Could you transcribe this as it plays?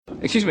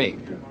Excuse me,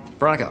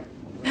 Veronica.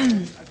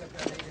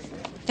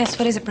 Yes,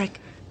 what is it, Brick?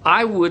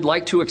 I would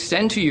like to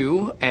extend to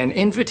you an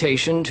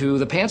invitation to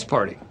the pants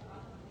party.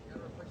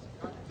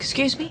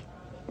 Excuse me?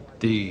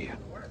 The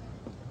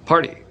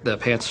party. The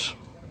pants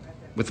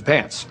with the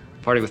pants.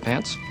 Party with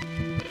pants.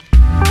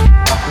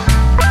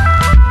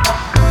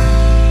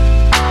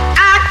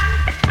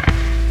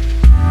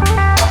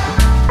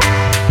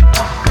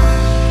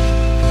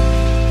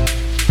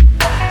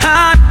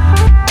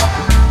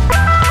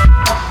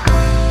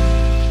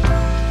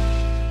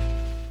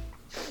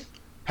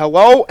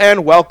 Hello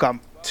and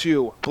welcome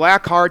to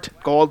Blackheart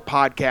Gold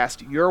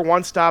Podcast, your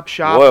one-stop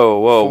shop.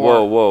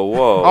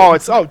 Whoa.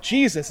 Oh,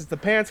 Jesus, it's the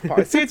pants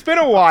part. See, it's been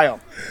a while.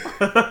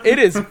 It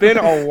has been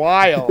a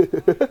while.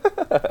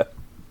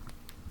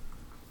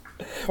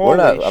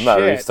 I'm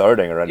not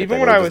restarting or anything. Even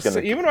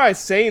when I was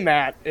saying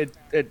that,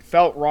 it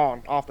felt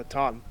wrong off the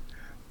tongue.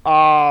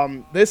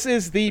 This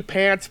is the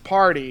pants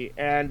party,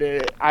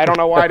 and I don't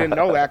know why I didn't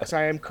know that, because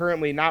I am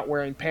currently not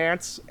wearing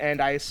pants,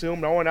 and I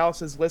assume no one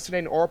else is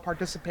listening or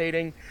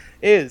participating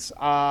is.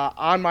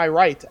 On my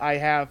right, I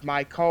have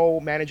my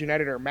co-managing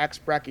editor, Max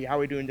Brecky. How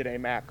are we doing today,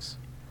 Max?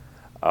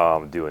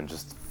 I'm doing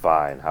just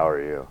fine. How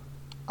are you?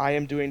 I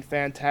am doing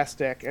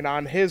fantastic. And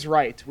on his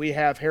right, we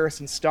have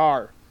Harrison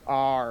Starr,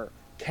 our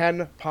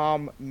Ken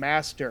Palm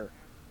master,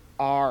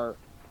 our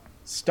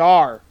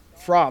star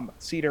from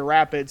Cedar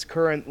Rapids,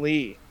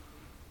 currently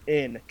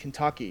in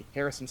Kentucky.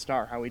 Harrison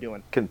Starr, how are we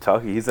doing?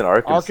 Kentucky? He's in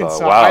Arkansas.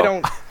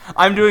 Wow.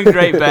 I'm doing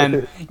great,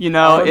 Ben. You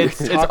know,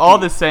 it's all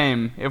the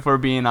same, if we're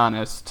being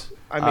honest.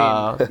 I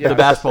mean, yes. The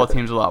basketball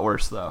team's a lot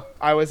worse, though.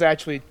 I was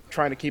actually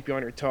trying to keep you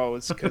on your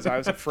toes because I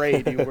was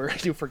afraid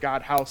you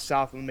forgot how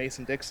south of the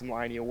Mason-Dixon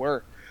line you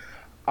were.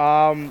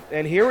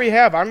 And here we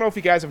have, I don't know if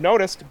you guys have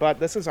noticed, but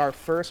this is our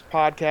first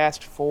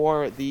podcast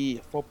for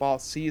the football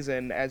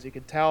season. As you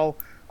can tell,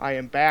 I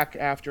am back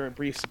after a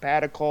brief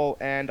sabbatical,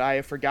 and I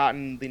have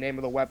forgotten the name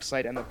of the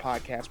website and the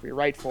podcast we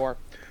write for.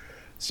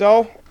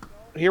 So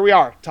here we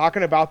are,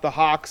 talking about the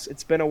Hawks.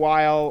 It's been a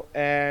while,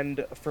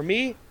 and for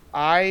me,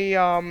 I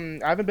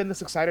haven't been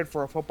this excited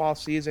for a football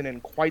season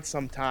in quite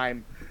some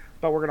time.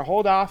 But we're going to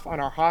hold off on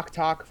our Hawk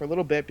talk for a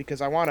little bit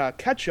because I want to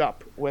catch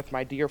up with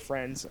my dear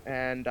friends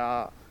and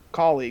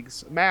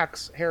colleagues.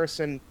 Max,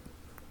 Harrison,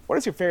 what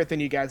is your favorite thing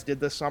you guys did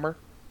this summer?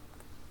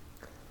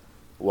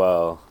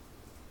 Well,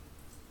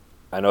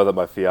 I know that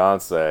my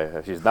fiance,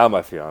 if she's not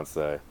my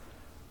fiance,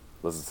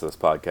 listens to this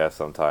podcast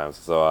sometimes.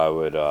 So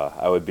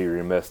I would be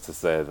remiss to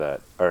say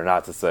that, or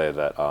not to say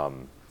that,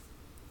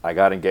 I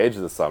got engaged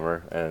this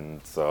summer,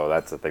 and so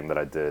that's a thing that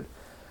I did.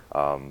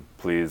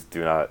 Please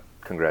do not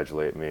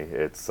congratulate me.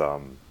 It's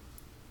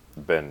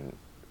been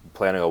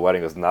planning a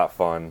wedding is not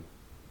fun,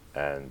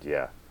 and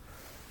yeah,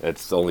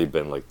 it's only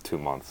been like 2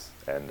 months,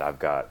 and I've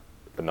got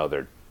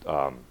another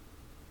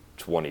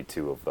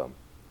 22 of them.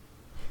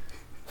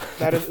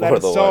 That is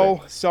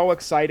so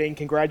exciting.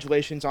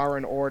 Congratulations are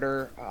in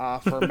order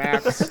for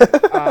Max.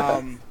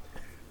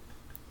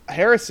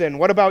 Harrison,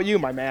 what about you,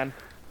 my man?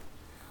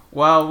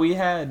 Well, we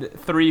had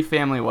 3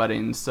 family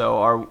weddings,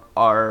 so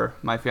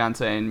my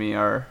fiance and me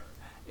are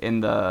in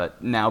the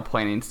now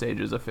planning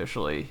stages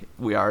officially.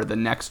 We are the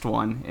next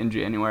one in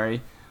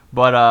January.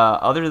 But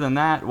other than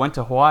that, went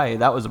to Hawaii.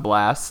 That was a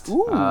blast.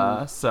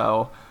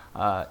 So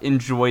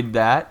enjoyed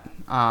that.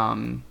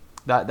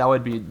 That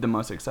would be the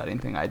most exciting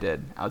thing I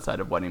did outside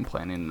of wedding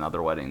planning and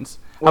other weddings.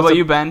 How about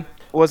you, Ben?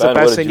 What was the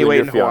best thing you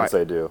ate in Hawaii? What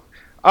did your fiance do?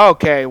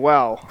 Okay,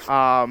 well,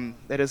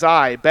 it is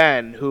I,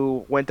 Ben,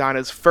 who went on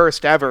his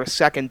first ever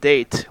second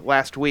date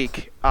last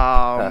week.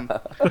 And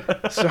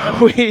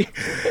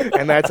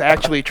that's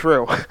actually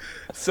true.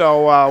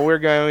 So we're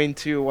going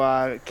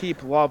to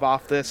keep love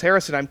off this.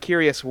 Harrison, I'm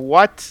curious,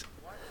 what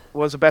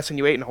was the best thing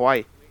you ate in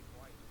Hawaii?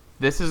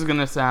 This is going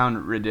to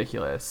sound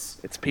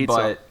ridiculous. It's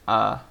pizza.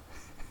 But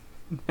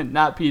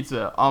not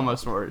pizza,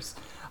 almost worse.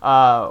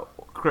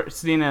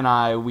 Christina and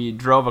I, we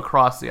drove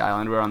across the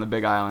island. We were on the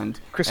Big Island.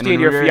 Christine,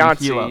 your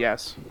fiancée,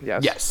 yes,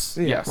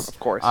 Yes, of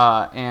course.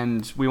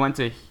 And we went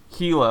to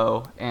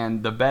Hilo,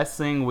 and the best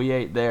thing we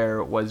ate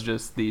there was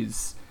just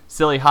these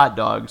silly hot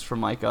dogs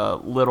from like a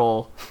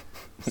little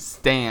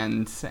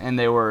stand, and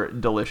they were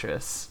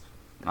delicious.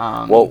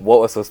 What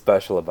was so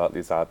special about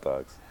these hot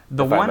dogs?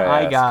 The one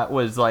I got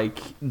was like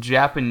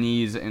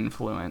Japanese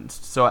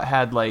influenced, so it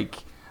had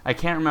like, I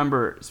can't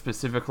remember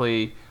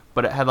specifically,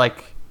 but it had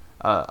like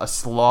a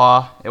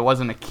slaw. It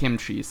wasn't a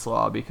kimchi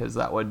slaw because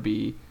that would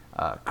be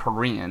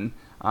Korean,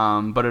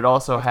 but it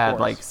also had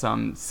like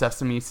some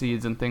sesame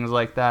seeds and things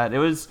like that. It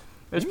was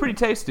pretty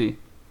tasty.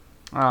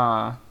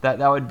 That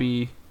would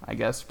be, I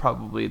guess,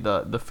 probably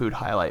the food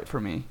highlight for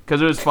me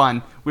because it was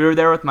fun. We were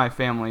there with my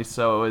family,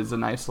 so it was a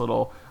nice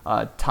little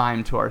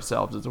time to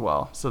ourselves as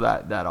well. So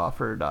that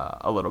offered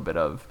a little bit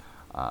of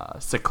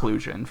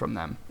seclusion from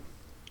them.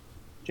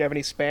 Do you have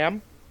any Spam?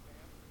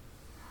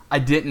 I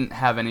didn't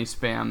have any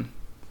Spam.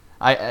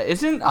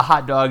 Isn't a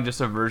hot dog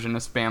just a version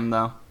of Spam,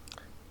 though?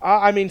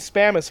 I mean,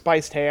 Spam is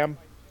spiced ham.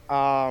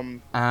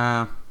 Is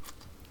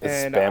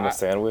Spam a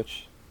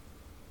sandwich?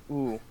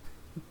 Ooh.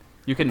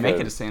 You can make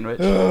it a sandwich.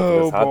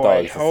 Oh This hot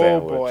boy! dog's a Oh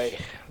sandwich. boy!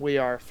 We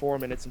are 4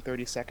 minutes and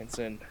 30 seconds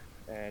in,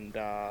 and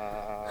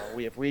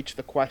we have reached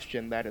the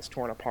question that has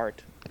torn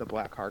apart the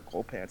Blackheart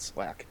Cold Pants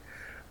Slack.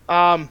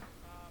 Now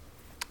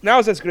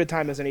is as good a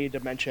time as any to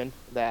mention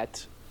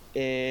that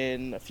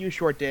in a few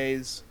short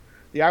days,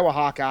 the Iowa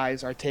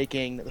Hawkeyes are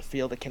taking the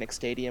field at Kinnick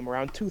Stadium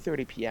around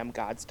 2:30 p.m.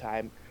 God's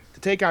time to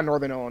take on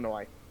Northern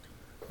Illinois.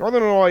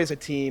 Northern Illinois is a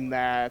team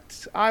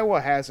that Iowa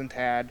hasn't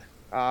had.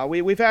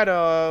 We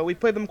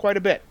played them quite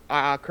a bit.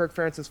 Kirk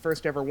Ferentz's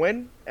first ever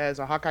win as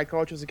a Hawkeye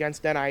coach was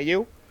against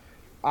NIU.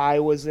 I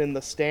was in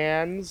the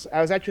stands.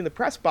 I was actually in the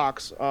press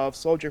box of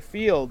Soldier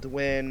Field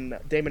when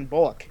Damon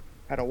Bullock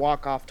had a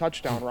walk-off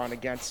touchdown run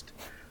against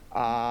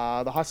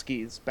the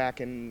Huskies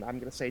back in, I'm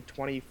going to say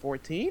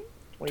 2014?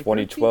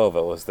 2012,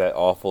 it was that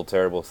awful,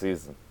 terrible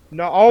season.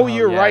 No,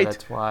 you're yeah, right.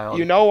 That's wild.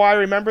 You know why I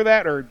remember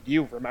that, or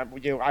you remember?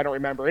 I don't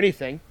remember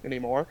anything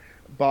anymore.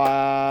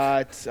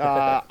 But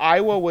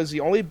Iowa was the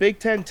only Big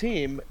Ten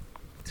team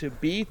to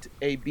beat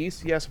a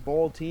BCS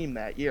Bowl team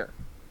that year,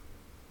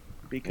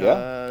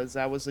 because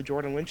that was the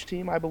Jordan Lynch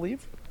team, I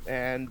believe,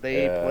 and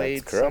they Yeah, played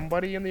that's correct.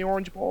 somebody in the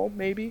Orange Bowl,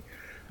 maybe.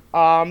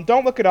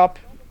 Don't look it up.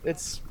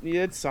 It's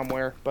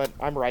somewhere, but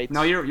I'm right.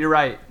 No, you're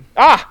right.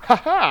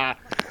 Ha.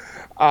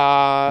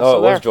 No, So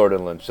it there. was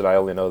Jordan Lynch, and I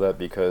only know that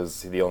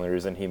because the only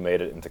reason he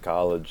made it into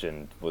college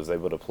and was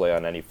able to play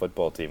on any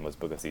football team was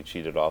because he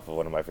cheated off of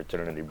one of my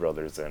fraternity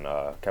brothers in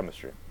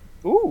chemistry.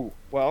 Ooh,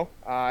 well,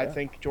 I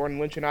think Jordan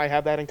Lynch and I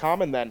have that in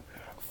common then.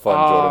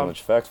 Fun Jordan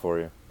Lynch fact for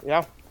you.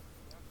 Yeah,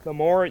 the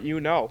more you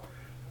know.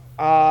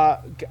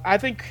 I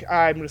think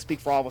I'm going to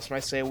speak for all of us when I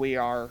say we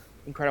are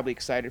incredibly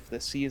excited for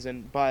this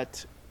season,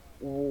 but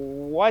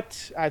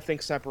what I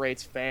think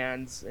separates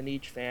fans and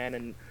each fan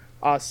and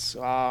us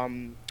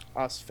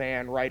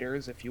fan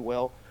writers, if you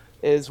will,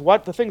 is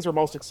what the things we're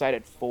most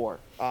excited for.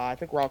 I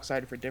think we're all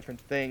excited for different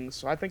things,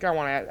 so I think I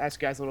want to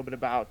ask you guys a little bit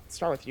about,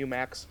 start with you,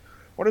 Max.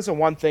 What is the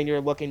one thing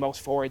you're looking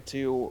most forward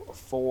to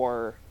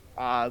for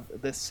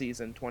this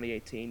season,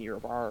 2018, year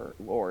of our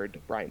Lord,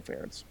 Brian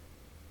Ferentz?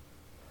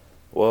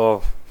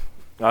 Well,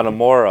 on a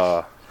more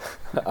on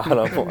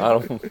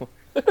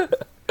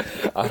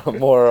a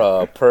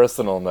more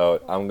personal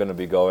note, I'm going to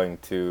be going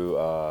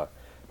to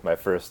my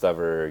first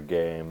ever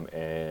game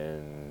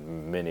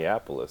in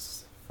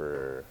Minneapolis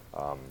for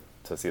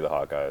to see the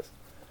Hawkeyes.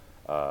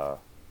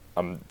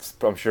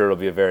 I'm sure it'll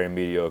be a very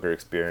mediocre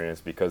experience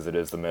because it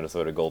is the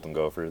Minnesota Golden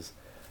Gophers,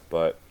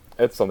 but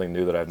it's something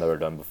new that I've never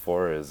done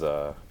before. Is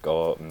go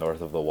up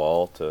north of the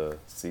wall to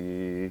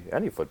see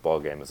any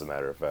football game, as a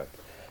matter of fact.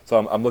 So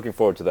I'm looking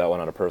forward to that one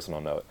on a personal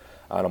note.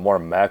 On a more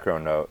macro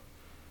note,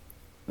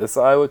 this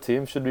Iowa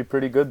team should be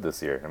pretty good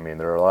this year. I mean,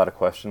 there are a lot of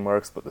question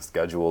marks, but the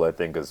schedule, I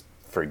think, is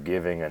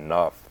forgiving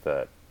enough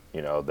that,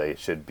 you know, they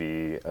should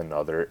be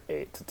another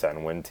 8 to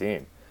 10 win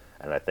team.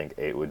 And I think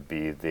 8 would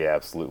be the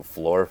absolute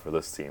floor for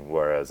this team,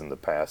 whereas in the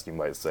past you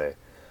might say,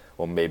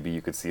 well, maybe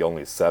you could see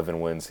only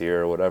 7 wins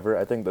here or whatever.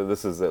 I think that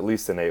this is at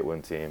least an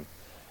 8-win team,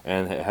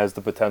 and it has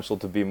the potential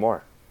to be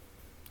more.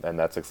 And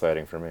that's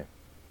exciting for me.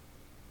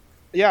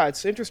 Yeah,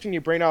 it's interesting you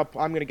bring up.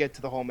 I'm going to get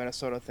to the whole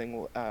Minnesota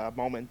thing in a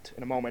moment.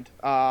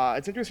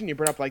 It's interesting you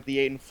bring up like the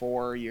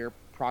 8-4 year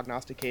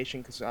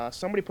prognostication because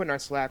somebody put in our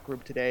Slack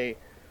group today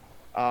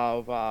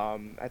of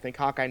I think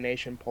Hawkeye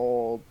Nation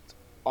polled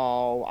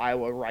all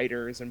Iowa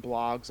writers and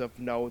blogs of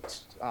note,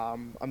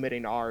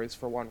 omitting ours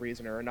for one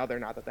reason or another.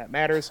 Not that that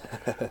matters,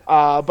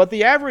 but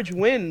the average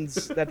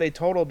wins that they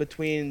total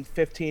between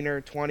 15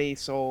 or 20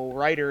 so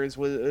writers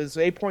was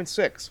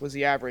 8.6 was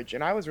the average,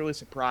 and I was really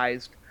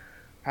surprised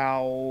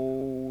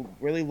how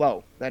really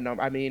low that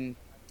number. I mean,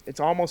 it's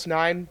almost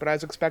 9, but I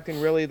was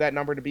expecting really that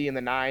number to be in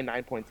the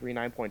 9.3,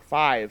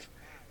 9.5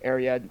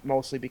 area,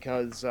 mostly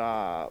because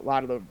a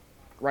lot of the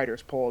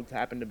writers polled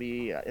happen to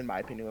be, in my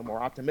opinion,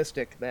 more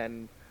optimistic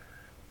than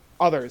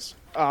others.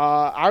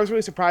 I was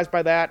really surprised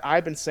by that.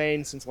 I've been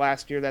saying since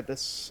last year that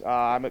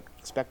I'm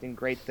expecting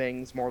great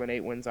things, more than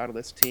 8 wins out of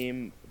this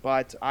team,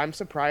 but I was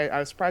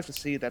surprised to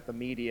see that the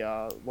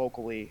media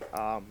locally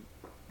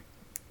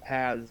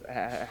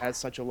has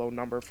such a low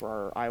number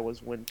for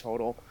Iowa's win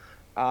total.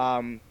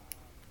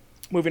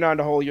 Moving on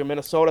to your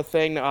Minnesota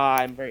thing,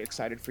 I'm very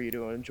excited for you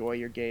to enjoy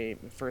your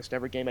first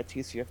ever game at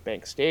TCF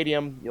Bank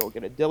Stadium. You'll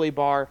get a dilly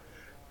bar.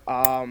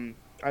 I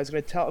was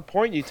going to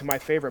point you to my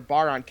favorite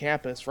bar on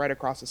campus, right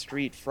across the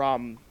street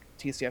from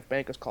TCF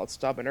Bank. It's called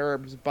Stub and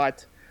Herbs,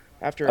 but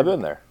after I've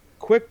been there.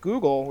 quick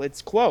Google,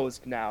 it's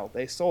closed now.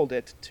 They sold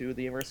it to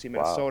the University of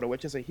Minnesota,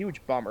 which is a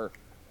huge bummer.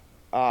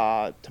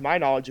 To my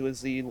knowledge, it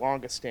was the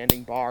longest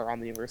standing bar on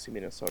the University of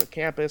Minnesota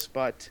campus,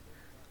 but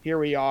here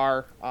we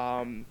are.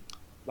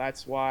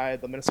 That's why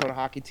the Minnesota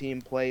hockey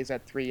team plays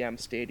at 3M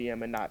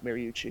Stadium and not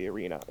Mariucci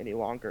Arena any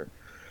longer.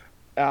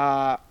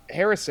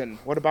 Harrison,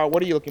 what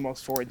are you looking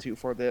most forward to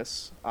for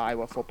this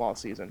Iowa football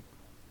season?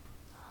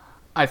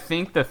 I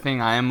think the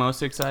thing I am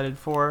most excited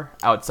for,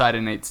 outside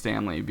of Nate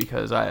Stanley,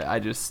 because I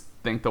just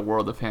think the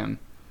world of him,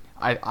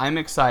 I'm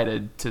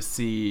excited to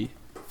see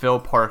Phil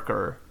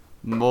Parker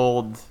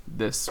mold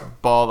this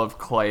ball of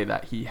clay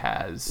that he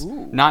has.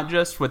 Ooh. Not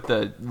just with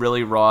the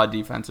really raw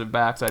defensive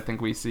backs. I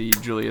think we see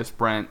Julius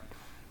Brent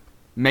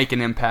make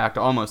an impact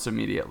almost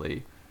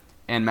immediately.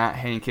 And Matt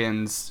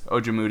Hankins,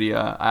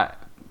 Ojemudia,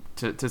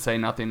 to say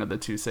nothing of the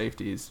two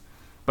safeties.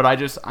 But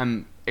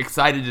I'm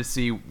excited to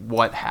see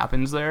what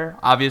happens there.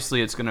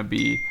 Obviously, it's going to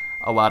be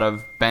a lot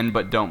of bend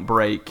but don't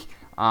break.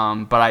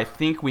 But I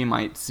think we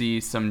might see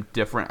some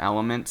different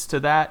elements to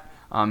that.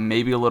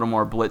 Maybe a little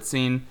more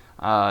blitzing,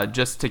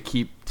 just to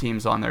keep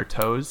teams on their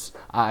toes.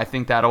 I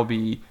think that'll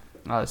be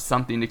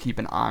something to keep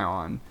an eye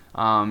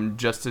on,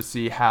 just to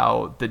see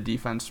how the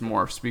defense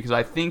morphs. Because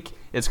I think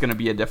it's going to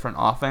be a different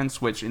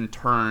offense, which in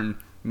turn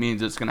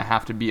means it's going to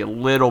have to be a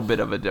little bit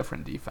of a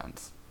different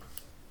defense.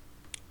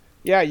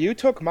 Yeah, you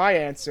took my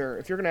answer.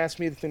 If you're going to ask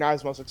me the thing I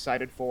was most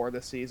excited for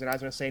this season, I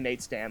was going to say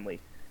Nate Stanley.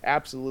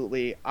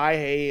 Absolutely.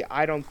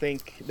 I don't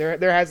think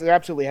there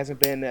absolutely hasn't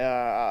been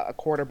a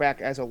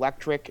quarterback as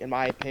electric, in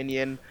my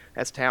opinion,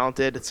 as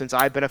talented since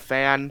I've been a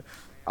fan.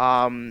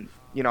 My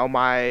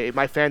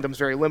fandom's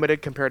very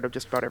limited compared to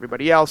just about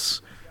everybody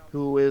else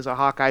who is a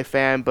Hawkeye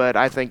fan, but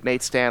I think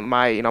Nate Stanley,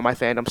 my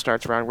fandom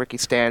starts around Ricky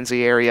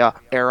Stanzi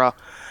era.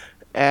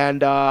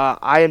 And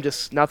I am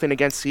just nothing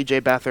against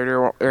CJ Beathard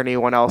or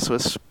anyone else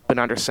who's been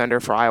under center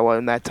for Iowa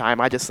in that time.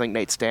 I just think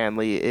Nate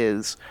Stanley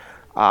is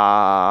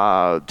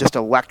just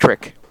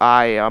electric.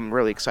 I am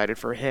really excited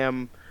for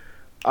him.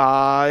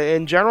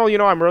 In general,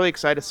 I'm really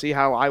excited to see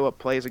how Iowa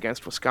plays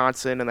against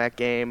Wisconsin in that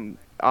game.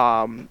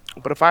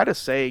 But if I had to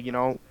say,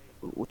 the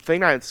thing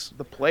that's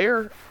the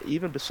player,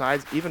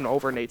 even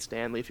over Nate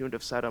Stanley, if you would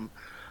have said him,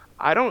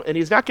 and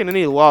he's not getting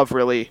any love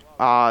really,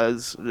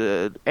 is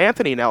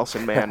Anthony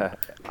Nelson, man.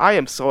 I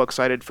am so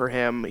excited for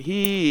him.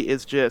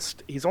 He's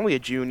only a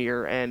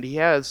junior, and he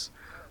has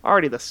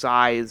already the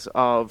size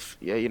of,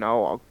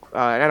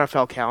 an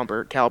NFL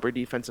caliber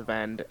defensive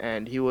end,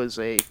 and he was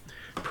he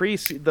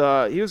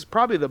was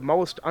probably the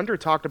most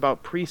under-talked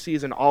about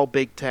preseason All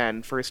Big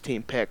Ten first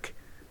team pick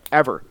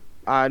ever.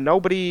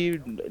 Nobody's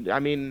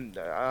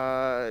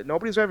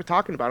ever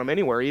talking about him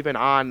anywhere, even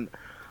on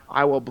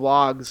Iowa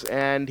blogs,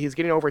 and he's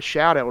getting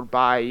overshadowed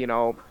by,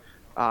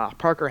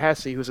 Parker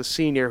Hesse, who's a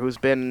senior, who's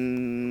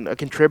been a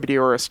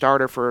contributor or a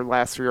starter for the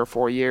last 3 or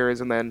 4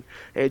 years, and then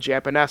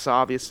AJ Epinesa,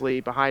 obviously,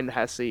 behind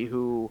Hesse,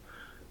 who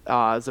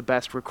is the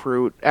best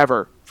recruit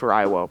ever for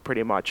Iowa,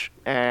 pretty much.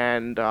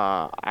 And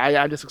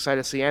I'm just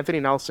excited to see Anthony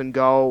Nelson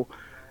go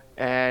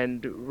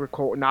and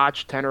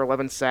notch 10 or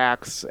 11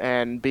 sacks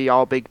and be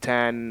all Big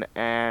Ten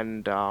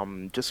and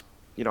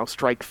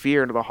strike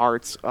fear into the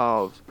hearts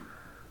of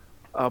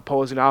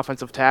opposing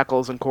offensive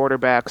tackles and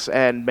quarterbacks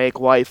and make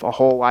life a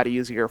whole lot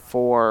easier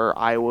for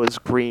Iowa's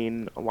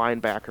green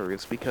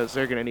linebackers because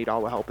they're going to need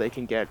all the help they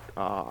can get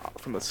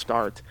from the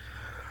start.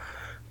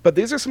 But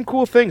these are some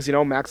cool things.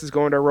 Max is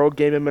going to a road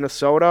game in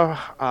Minnesota.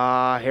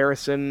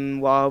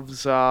 Harrison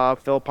loves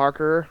Phil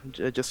Parker,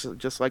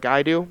 just like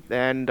I do,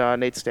 and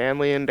Nate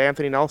Stanley and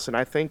Anthony Nelson.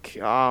 I think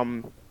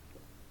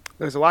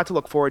there's a lot to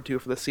look forward to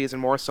for the season,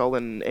 more so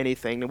than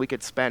anything. We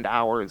could spend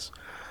hours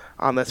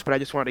on this, but I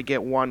just wanted to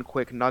get one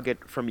quick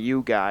nugget from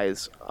you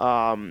guys.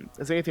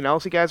 Is there anything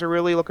else you guys are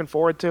really looking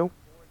forward to?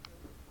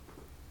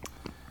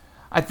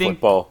 I think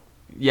football.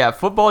 Yeah,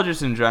 football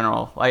just in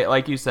general.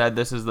 Like you said,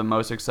 this is the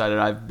most excited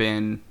I've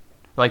been.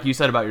 Like you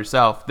said about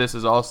yourself, this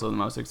is also the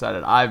most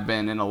excited I've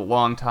been in a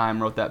long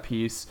time. Wrote that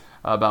piece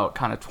about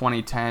kind of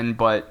 2010,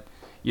 but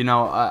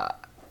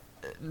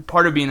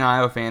part of being an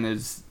Iowa fan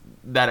is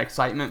that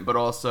excitement, but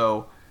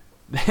also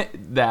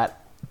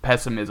that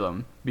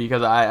pessimism,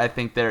 because I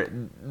think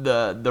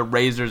the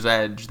razor's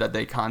edge that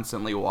they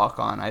constantly walk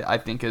on, I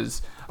think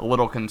is a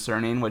little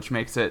concerning, which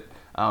makes it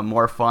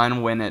more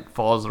fun when it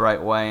falls the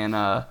right way and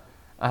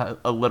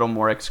a little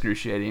more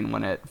excruciating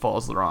when it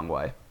falls the wrong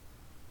way.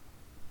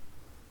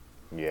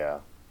 Yeah.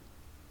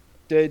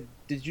 Did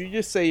you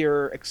just say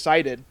you're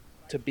excited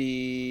to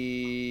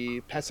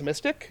be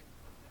pessimistic?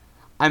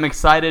 I'm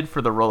excited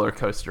for the roller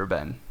coaster,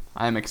 Ben.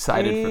 I'm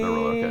excited for the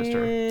roller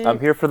coaster. I'm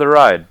here for the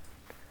ride.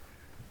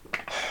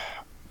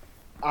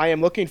 I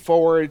am looking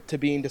forward to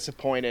being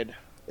disappointed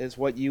is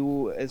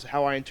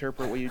how I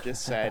interpret what you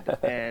just said.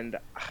 And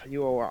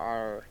you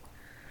are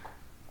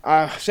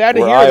sad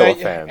to We're hear Iowa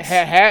that.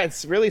 fans.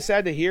 It's really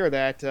sad to hear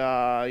that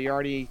you're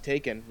already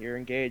taken. You're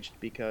engaged,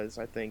 because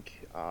I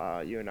think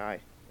you and I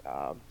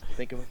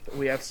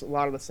we have a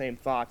lot of the same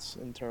thoughts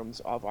in terms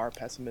of our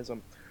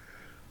pessimism.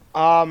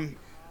 What?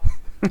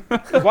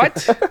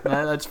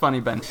 That's funny,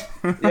 Ben.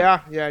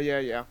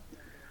 Yeah.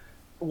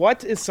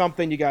 What is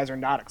something you guys are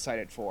not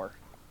excited for?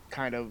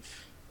 Kind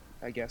of,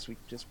 I guess we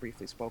just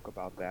briefly spoke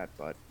about that,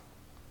 but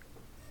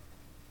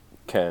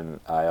Can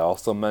I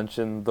also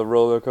mention the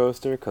roller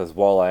coaster? Because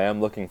while I am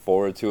looking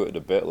forward to it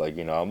a bit,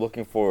 I'm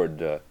looking forward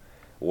to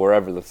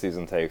wherever the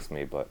season takes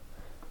me, but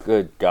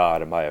good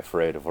God, am I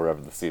afraid of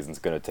wherever the season's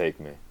going to take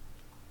me.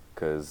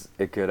 Because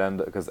it could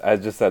end, because I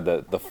just said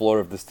that the floor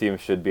of this team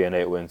should be an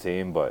 8-win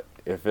team, but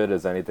if it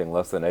is anything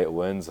less than 8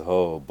 wins,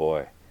 oh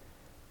boy,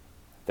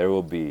 there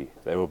will be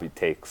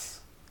takes.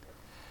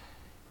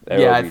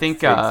 I think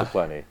takes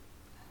aplenty.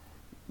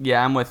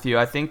 Yeah, I'm with you.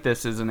 I think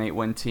this is an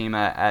 8-win team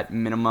at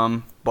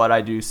minimum, but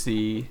I do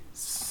see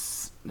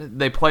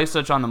they play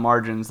such on the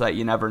margins that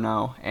you never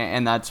know,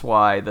 and that's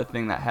why the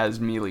thing that has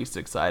me least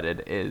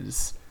excited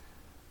is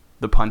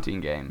the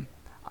punting game.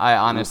 I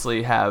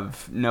honestly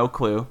have no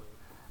clue.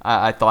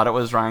 I thought it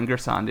was Ryan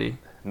Gersandi.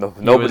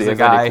 Nobody he was the has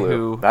guy any clue.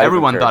 who Not even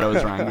everyone Kirk. thought it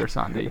was Ryan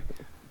Gersandi.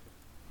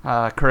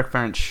 Kirk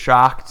Ferentz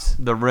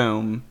shocked the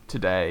room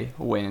today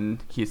when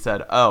he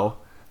said, "Oh,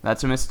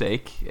 that's a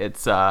mistake.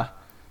 It's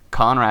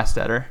Colin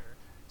Rastetter."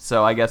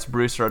 So I guess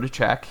Bruce wrote a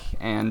check,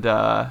 and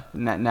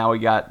now we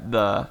got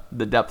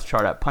the depth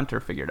chart at punter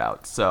figured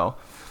out. So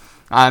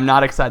I'm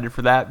not excited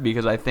for that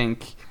because I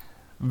think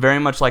very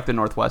much like the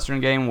Northwestern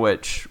game,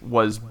 which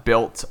was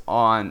built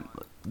on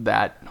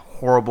that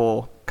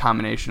horrible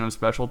combination of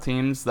special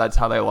teams. That's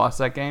how they lost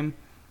that game.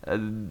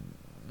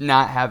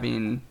 Not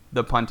having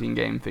the punting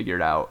game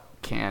figured out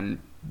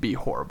can be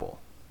horrible.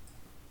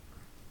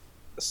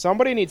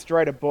 Somebody needs to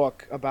write a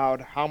book about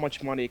how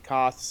much money it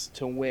costs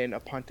to win a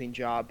punting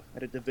job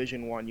at a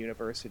Division I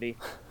university.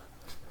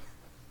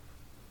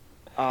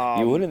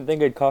 You wouldn't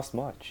think it'd cost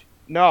much.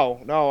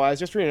 No. I was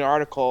just reading an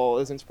article.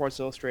 It was in Sports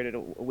Illustrated a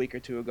week or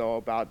two ago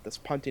about this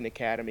punting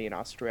academy in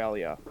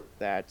Australia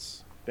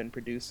that's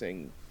produced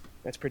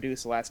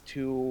the last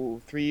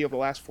 3 of the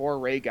last 4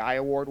 Ray Guy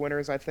Award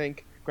winners, I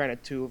think.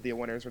 Granted, 2 of the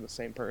winners are the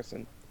same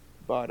person.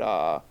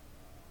 But,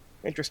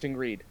 interesting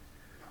read.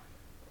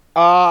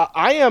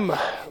 I am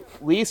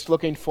least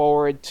looking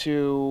forward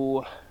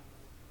to,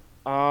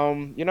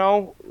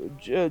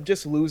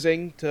 just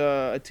losing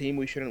to a team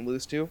we shouldn't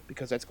lose to,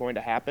 because that's going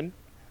to happen.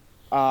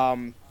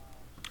 I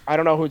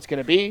don't know who it's going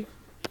to be.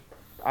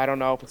 I don't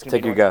know if it's going to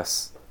be... Take your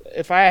guess.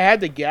 If I had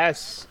to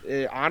guess,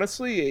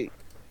 honestly,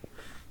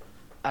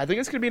 I think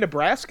it's going to be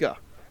Nebraska.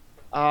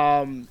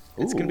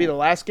 It's going to be the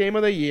last game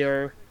of the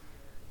year.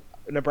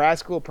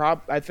 Nebraska will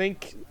I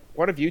think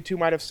one of you two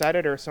might have said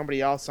it, or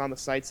somebody else on the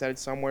site said it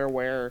somewhere,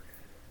 where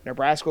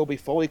Nebraska will be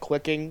fully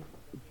clicking.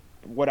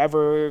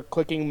 Whatever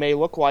clicking may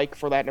look like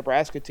for that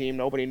Nebraska team,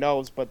 nobody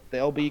knows, but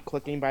they'll be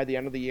clicking by the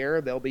end of the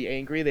year. They'll be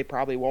angry. They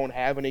probably won't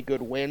have any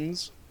good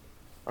wins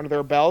under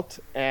their belt,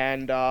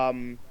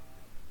 and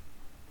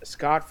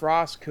Scott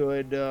Frost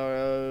could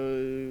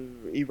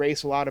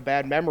erase a lot of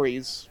bad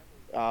memories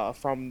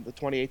from the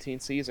 2018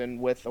 season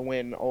with a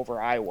win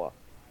over Iowa.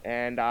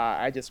 And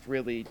I just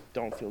really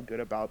don't feel good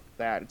about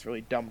that. It's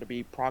really dumb to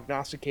be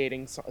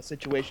prognosticating a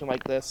situation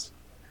like this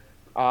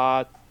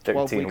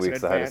 13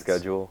 weeks ahead of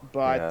schedule.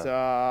 But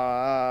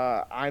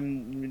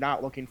I'm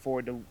not looking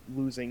forward to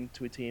losing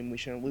to a team we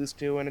shouldn't lose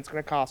to, and it's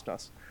going to cost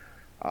us.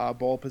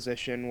 Bowl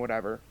position,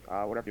 whatever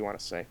you want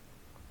to say.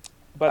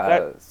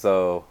 But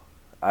so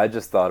I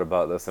just thought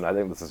about this, and I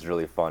think this is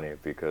really funny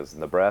because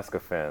Nebraska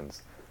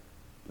fans,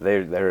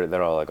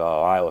 they're all like,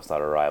 "Oh, Iowa's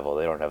not a rival.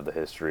 They don't have the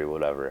history,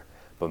 whatever."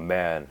 But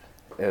man,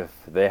 if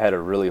they had a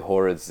really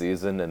horrid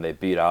season and they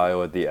beat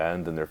Iowa at the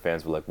end, and their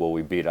fans were like, "Well,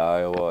 we beat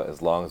Iowa.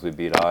 As long as we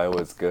beat Iowa,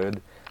 it's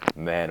good."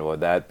 Man, would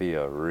that be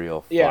a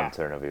real fun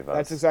turn of events?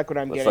 That's exactly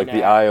what I'm getting at. It's like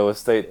the Iowa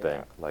State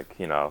thing. Like,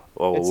 we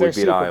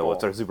beat Iowa.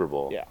 It's our Super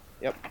Bowl. Yeah.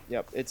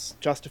 Yep. It's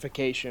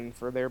justification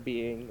for their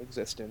being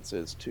existence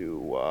is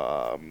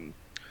to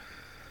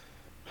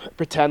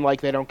pretend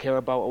like they don't care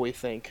about what we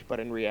think, but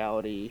in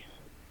reality,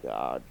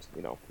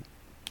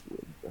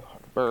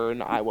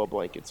 burn Iowa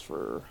blankets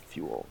for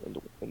fuel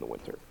in the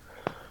winter.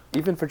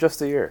 Even for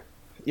just a year.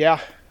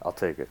 Yeah. I'll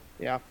take it.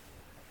 Yeah.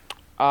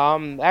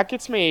 That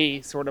gets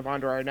me sort of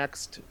onto our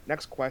next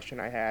question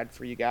I had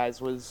for you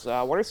guys was,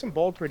 what are some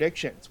bold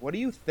predictions? What do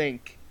you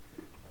think?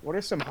 What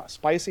are some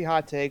spicy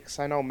hot takes?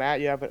 I know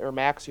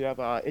Max, you have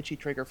a itchy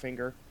trigger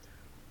finger.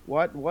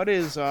 What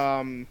is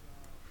something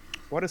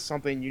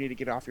you need to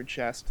get off your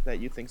chest that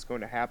you think is going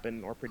to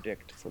happen or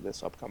predict for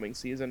this upcoming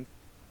season?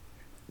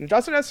 And it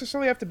doesn't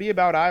necessarily have to be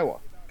about Iowa.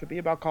 It could be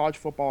about college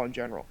football in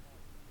general.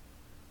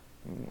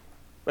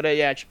 But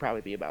it should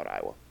probably be about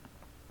Iowa.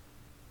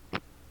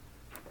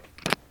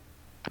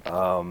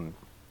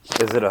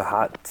 Is it a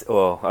hot...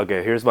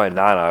 okay, here's my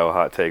non-Iowa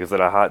hot take. Is it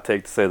a hot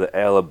take to say that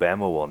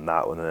Alabama will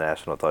not win the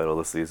national title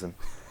this season?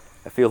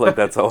 I feel like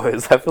that's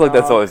always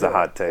a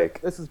hot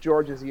take. This is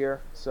Georgia's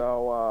year,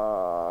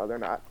 so they're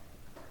not.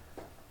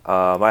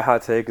 My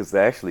hot take is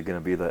they're actually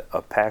going to be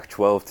a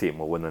Pac-12 team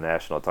will win the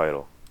national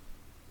title.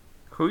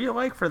 Who you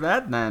like for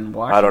that then?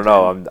 Washington? I don't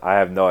know. I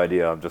have no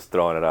idea. I'm just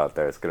throwing it out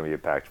there. It's going to be a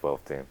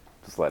Pac-12 team.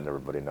 Just letting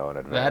everybody know in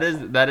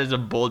advance. That is a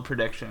bold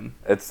prediction.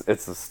 It's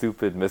a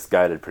stupid,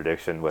 misguided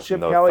prediction with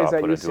Chip no Kelly's thought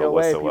at put into it UCLA.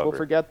 whatsoever. People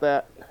forget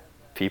that.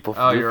 People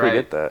you're forget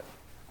right. that.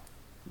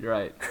 You're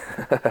right.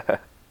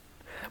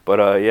 But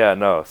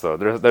So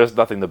there's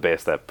nothing to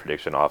base that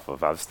prediction off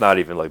of. It's not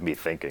even like me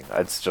thinking.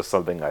 It's just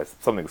something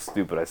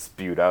stupid I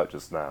spewed out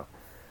just now.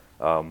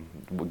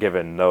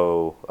 Given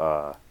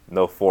no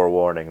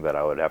forewarning that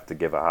I would have to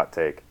give a hot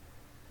take.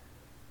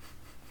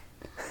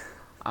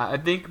 I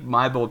think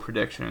my bold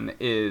prediction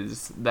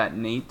is that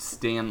Nate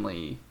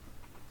Stanley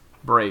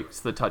breaks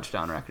the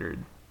touchdown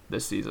record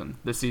this season.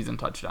 The season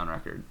touchdown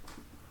record.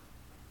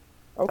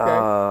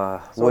 Okay.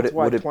 So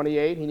it's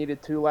 28? He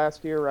needed 2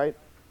 last year, right?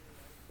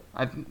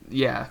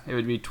 Yeah, it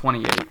would be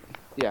 28.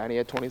 Yeah, and he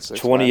had 26.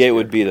 28 last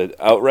would year. be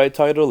the outright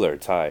title or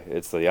tie?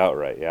 It's the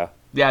outright, yeah.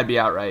 Yeah, it'd be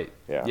outright.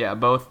 Yeah.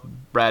 Both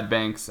Brad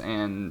Banks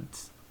and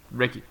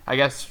Ricky. I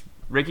guess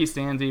Ricky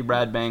Stanzi,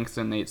 Brad Banks,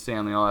 and Nate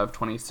Stanley all have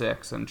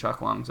 26, and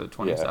Chuck Long's at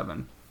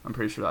 27. I'm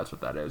pretty sure that's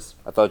what that is.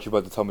 I thought you were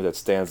about to tell me that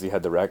Stanzi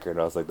had the record.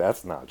 I was like,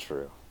 that's not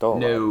true. Don't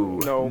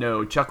lie.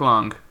 No, Chuck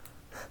Long.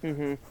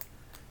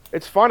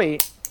 It's funny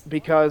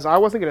because I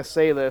wasn't gonna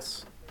say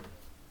this,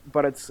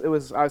 but I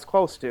was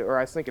close to, or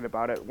I was thinking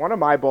about it. One of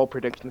my bold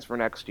predictions for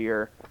next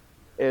year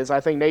is I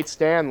think Nate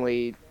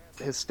Stanley,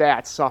 his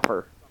stats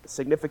suffer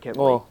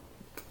significantly. Well,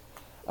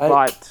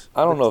 but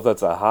I don't know if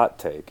that's a hot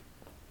take.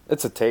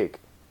 It's a take.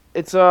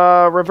 it's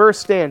a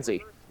reverse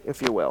Stanzi,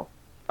 if you will,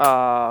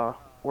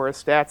 where his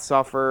stats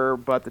suffer,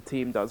 but the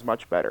team does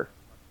much better.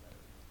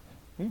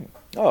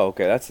 Oh,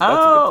 okay. That's a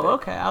Oh, good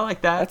take. okay. I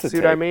like that. That's a See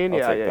what I take. mean? I'll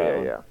Yeah, take yeah, that yeah,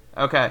 one.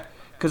 yeah. Okay,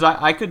 because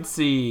I could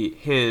see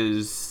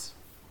his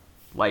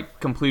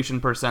completion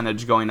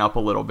percentage going up a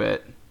little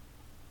bit,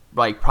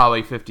 like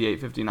probably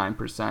 58,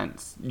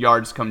 59%.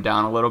 Yards come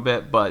down a little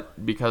bit,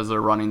 but because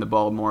they're running the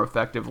ball more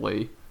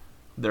effectively,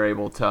 they're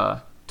able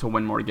to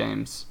win more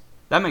games.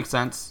 That makes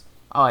sense.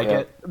 I like Yeah.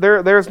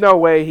 it. There's no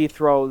way he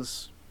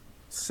throws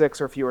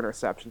 6 or fewer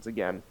interceptions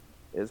again,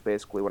 is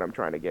basically what I'm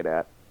trying to get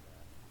at.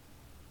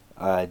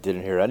 I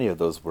didn't hear any of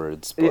those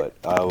words, but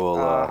I will.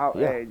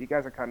 Yeah. Hey, you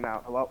guys are cutting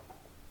out. Hello?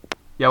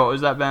 Yeah, what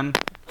was that, Ben?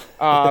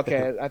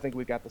 Okay, I think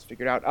we got this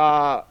figured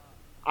out.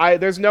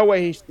 There's no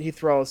way he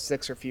throws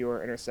 6 or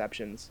fewer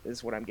interceptions,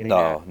 is what I'm getting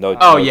at. No.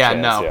 Oh, no yeah,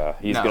 chance, no. Yeah,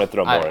 he's No. gonna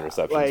throw more I-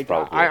 interceptions Like,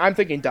 probably. I'm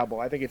thinking double.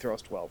 I think he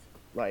throws 12.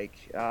 Like,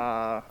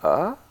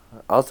 I'll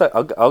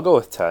go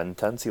with 10.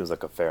 10 seems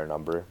like a fair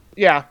number.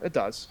 yeah, it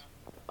does.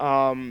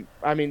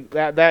 I mean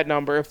that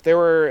number. If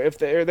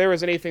there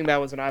was anything that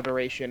was an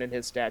aberration in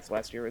his stats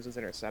last year, it was his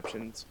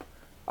interceptions.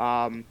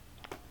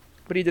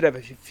 But he did have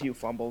a few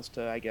fumbles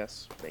to, I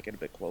guess, make it a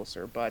bit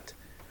closer. But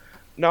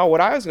no,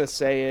 what I was gonna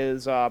say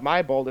is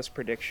my boldest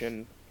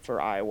prediction for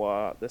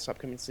Iowa this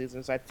upcoming season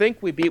is I think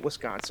we beat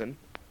Wisconsin.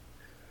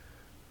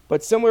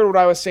 But similar to what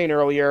I was saying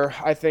earlier,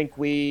 I think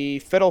we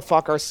fiddle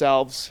fuck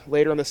ourselves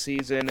later in the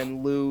season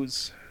and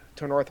lose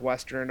to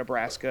Northwestern,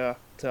 Nebraska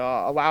to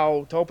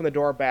open the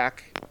door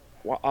back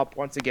up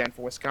once again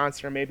for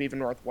Wisconsin or maybe even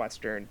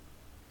Northwestern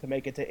to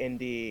make it to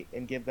Indy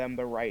and give them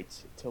the right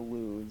to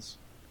lose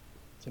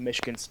to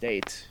Michigan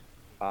State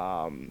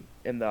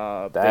in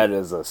the That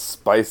is a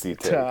spicy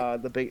take.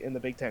 in the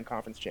Big Ten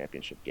Conference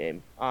Championship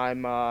game.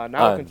 I'm not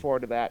looking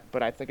forward to that,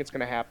 but I think it's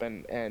going to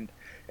happen. And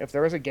if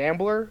there is a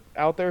gambler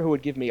out there who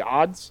would give me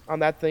odds on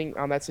that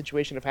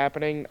situation of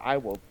happening,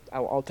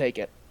 I'll take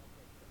it.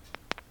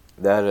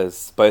 That is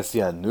spicy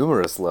on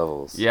numerous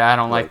levels. Yeah, I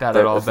don't like that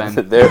at all, Ben.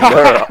 There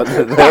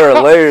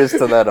are layers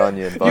to that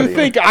onion, buddy. You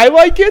think I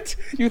like it?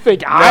 You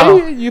think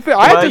You think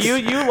Well,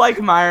 you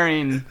like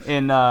miring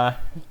in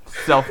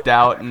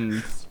self-doubt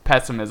and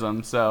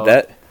pessimism, so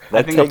That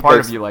I think a take part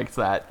makes- of you likes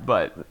that,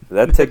 but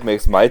That take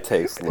makes my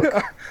takes look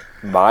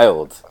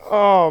mild.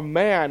 Oh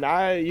man,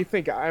 I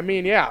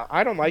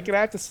don't like it.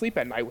 I have to sleep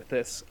at night with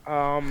this.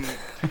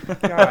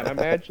 God,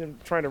 imagine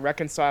trying to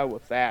reconcile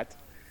with that.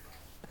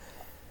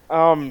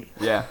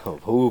 yeah.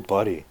 Oh,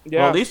 buddy. Yeah.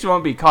 Well, at least you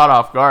won't be caught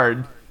off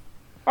guard.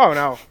 Oh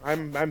no,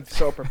 I'm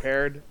so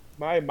prepared.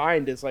 My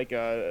mind is like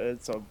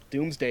it's a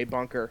doomsday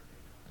bunker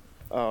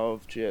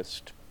of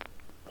just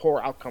poor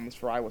outcomes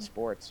for Iowa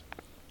sports.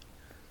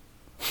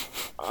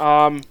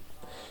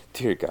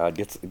 Dear God,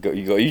 you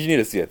need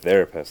to see a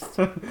therapist.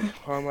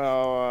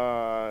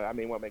 I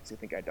mean, what makes you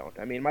think I don't?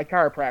 I mean, my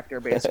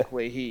chiropractor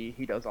basically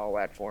he does all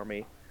that for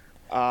me.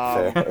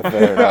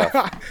 Fair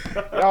enough.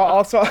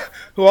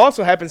 Who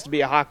also happens to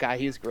be a Hawkeye.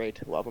 He's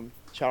great. Love him.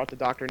 Shout out to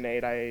Dr.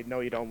 Nate. I know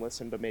you don't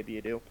listen, but maybe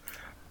you do.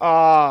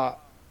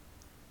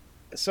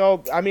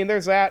 So I mean,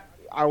 there's that.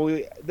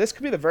 This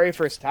could be the very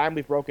first time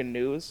we've broken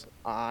news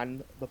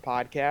on the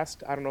podcast.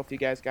 I don't know if you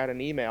guys got an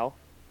email,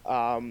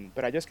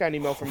 but I just got an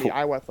email from the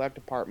Iowa Athletic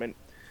Department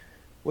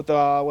with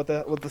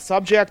the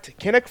subject: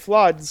 Kinnick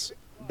floods,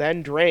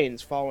 then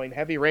drains following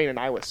heavy rain in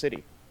Iowa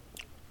City.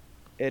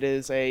 It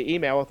is a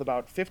email with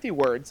about 50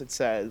 words. It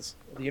says,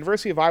 the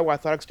University of Iowa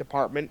Athletics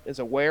Department is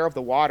aware of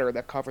the water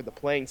that covered the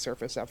playing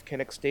surface of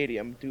Kinnick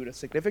Stadium due to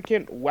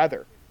significant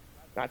weather.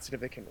 Not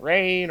significant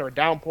rain or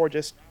downpour,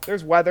 just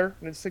there's weather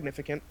and it's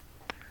significant.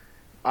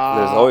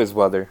 There's always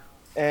weather.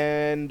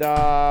 And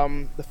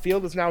the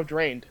field is now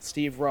drained.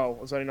 Steve Rowe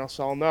is letting us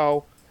all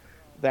know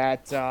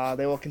that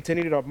they will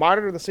continue to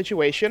monitor the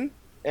situation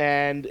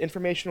and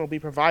information will be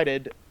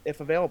provided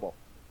if available.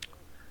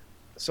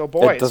 So,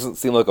 boys, It doesn't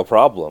seem like a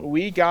problem.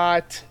 we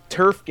got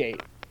Turfgate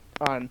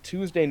on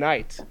Tuesday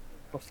night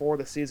before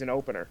the season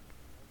opener.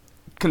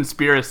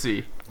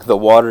 Conspiracy. The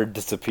water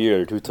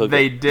disappeared. Who took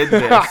They it? did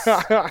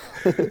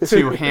this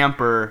to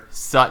hamper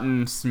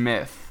Sutton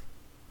Smith.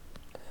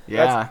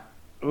 Yeah.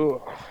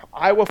 Ooh,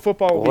 Iowa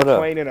football will What be a-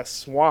 playing in a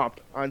swamp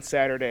on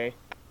Saturday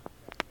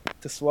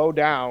to slow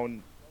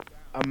down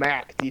a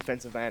MAC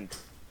defensive end.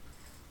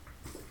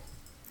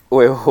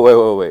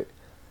 Wait.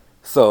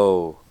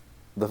 So,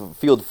 the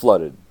field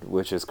flooded,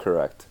 which is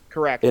correct,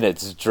 Correct. and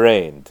it's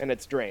drained, And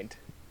it's drained.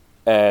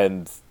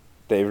 and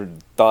they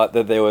thought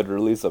that they would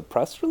release a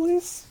press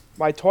release.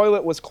 My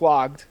toilet was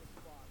clogged.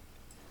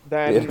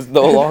 Then It is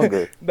no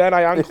longer. Then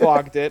I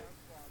unclogged it,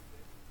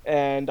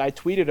 and I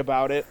tweeted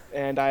about it,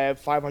 and I have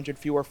 500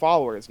 fewer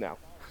followers now.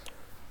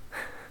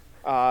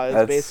 It's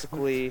That's-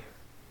 basically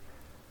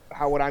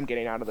what I'm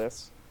getting out of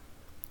this.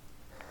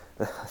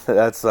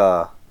 That's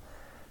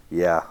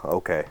yeah,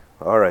 okay,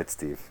 all right,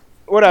 Steve.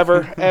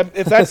 Whatever.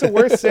 If that's the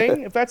worst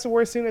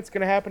thing, that's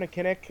gonna happen at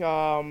Kinnick,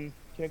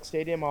 Kinnick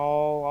Stadium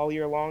all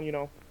year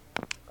long,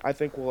 I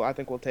think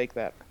we'll take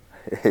that.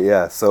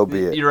 Yeah, so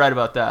be it. You're right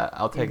about that.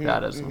 I'll take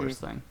that as the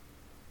worst thing.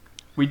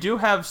 We do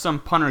have some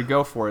punter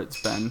go for it,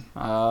 Ben.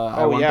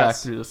 I went back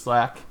yes. through the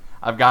Slack.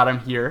 I've got him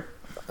here.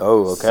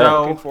 Oh, okay.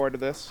 So- Looking forward to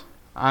this.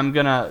 I'm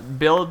gonna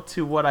build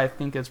to what I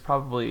think is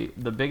probably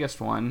the biggest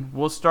one.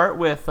 We'll start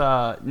with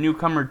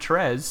newcomer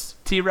Trez.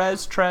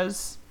 Trez?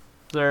 Is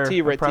there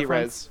a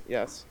preference? T-Rez,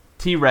 yes.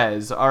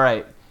 Trez. All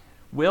right.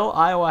 Will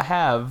Iowa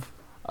have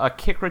a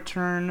kick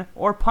return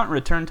or punt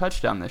return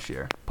touchdown this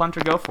year? Punt or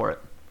go for it?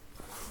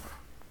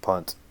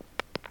 Punt.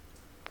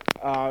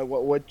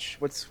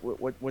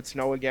 What's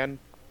no again?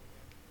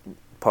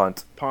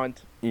 Punt.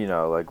 Punt. You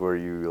know, like where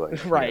you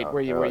like. Right,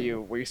 you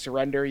know, where you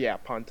surrender, yeah,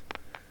 punt.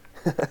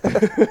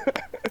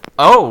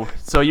 Oh,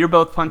 so you're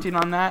both punting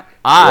on that?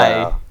 I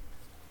Yeah.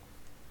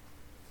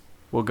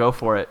 will go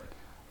for it.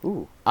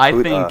 Ooh. I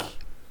Who- think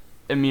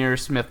Amir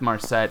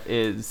Smith-Marset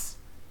is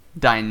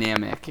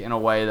dynamic in a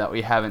way that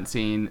we haven't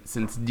seen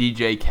since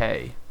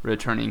DJK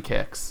returning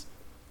kicks.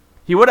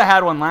 He would have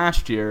had one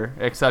last year,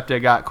 except it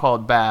got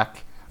called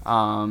back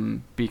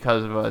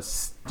because of a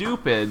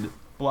stupid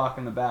block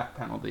in the back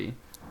penalty.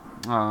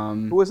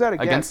 Who was that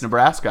against?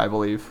 Nebraska, I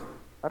believe.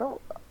 I don't.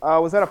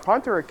 Was that a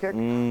punt or a kick?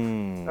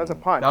 Mm, That was a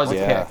punt. That was a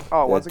yeah, kick.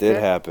 Oh, was that it a did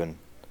kick? happen.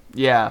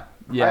 Yeah.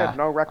 have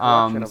no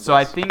recollection of So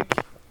I this. think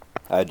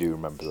I do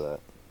remember that.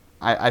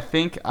 I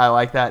think I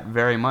like that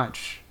very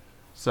much.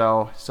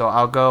 So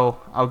I'll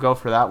go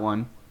for that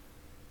one.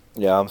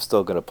 Yeah, I'm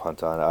still gonna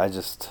punt on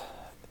it.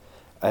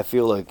 I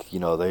feel like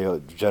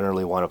they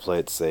generally want to play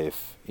it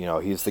safe.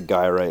 He's the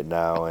guy right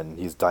now, and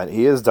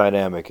he is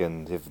dynamic,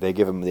 and if they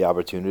give him the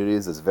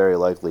opportunities, it's very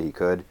likely he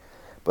could.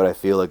 But I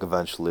feel like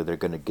eventually they're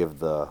gonna give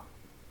the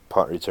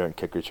punt return,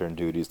 kick return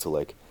duties to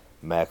like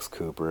Max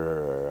Cooper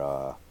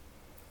or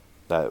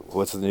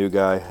what's the new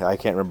guy? I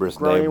can't remember his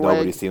Groening name.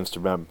 Nobody Wig. seems to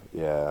remember.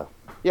 Yeah.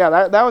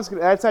 Yeah,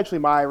 that's actually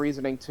my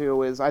reasoning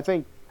too. Is I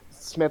think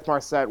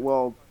Smith-Marset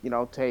will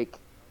take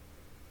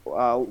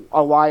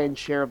a lion's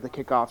share of the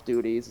kickoff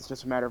duties. It's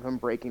just a matter of him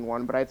breaking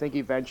one. But I think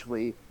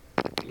eventually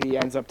he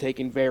ends up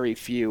taking very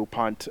few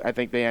punt. I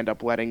think they end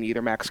up letting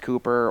either Max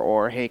Cooper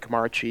or Hank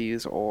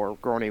Marchese or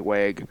Groening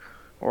Wig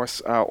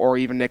or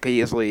even Nick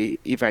Easley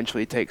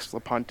eventually takes the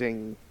punt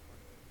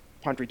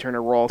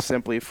returner role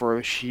simply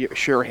for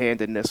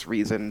sure-handedness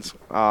reasons.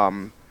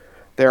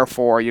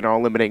 Therefore,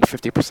 limiting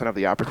 50% of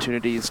the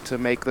opportunities to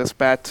make this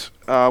bet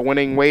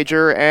winning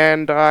wager,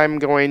 and I'm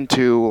going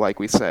to, like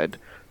we said,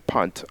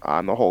 punt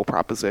on the whole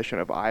proposition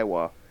of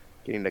Iowa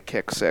getting to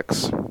kick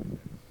 6.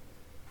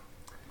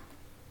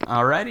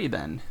 Alrighty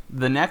then.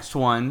 The next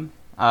one,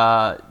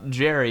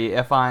 Jerry,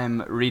 if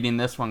I'm reading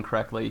this one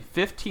correctly,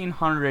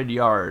 1,500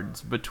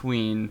 yards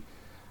between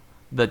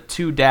the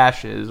two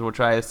dashes, which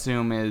I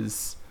assume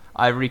is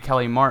Ivory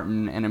Kelly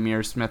Martin and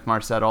Amir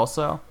Smith-Marset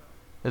also.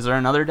 Is there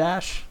another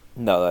dash?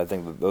 No, I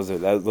think those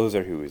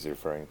are who he's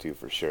referring to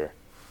for sure.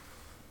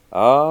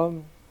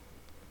 I'll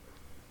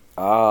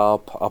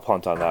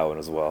punt on that one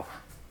as well.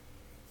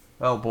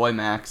 Oh boy,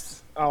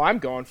 Max. Oh, I'm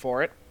going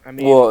for it. I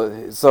mean,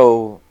 Well,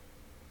 so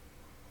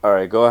all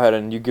right, go ahead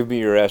and you give me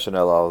your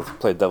rationale. I'll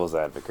play devil's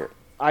advocate.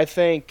 I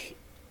think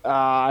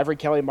Ivory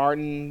Kelly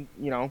Martin,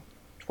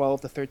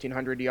 12 to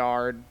 1,300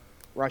 yard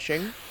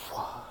rushing.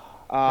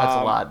 That's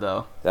a lot,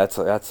 though. That's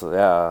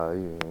yeah.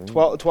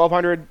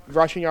 1,200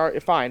 rushing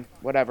yard. Fine,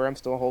 whatever. I'm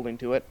still holding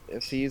to it.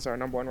 If he's our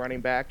number one running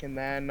back, and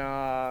then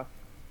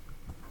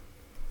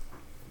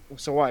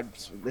so what?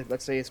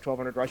 Let's say it's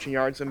 1,200 rushing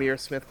yards. Amir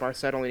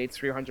Smith-Marset only needs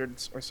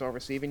 300 or so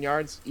receiving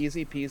yards.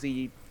 Easy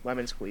peasy,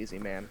 lemon squeezy,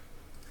 man.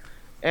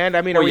 And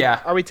I mean,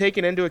 are we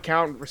taking into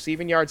account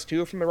receiving yards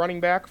too from the running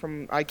back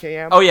from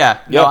IKM? Oh yeah,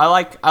 no, Yep.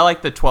 I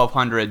like the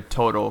 1,200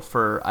 total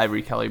for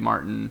Ivory Kelly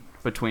Martin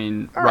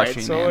between All right,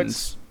 rushing so and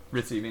it's-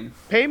 receiving.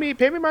 Pay me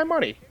my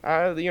money.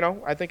 I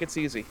think it's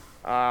easy.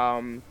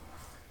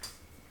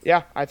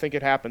 Yeah, I think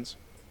it happens.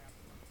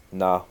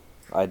 No,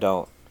 I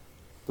don't.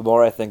 The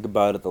more I think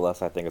about it, the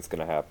less I think it's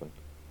gonna happen.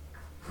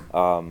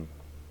 I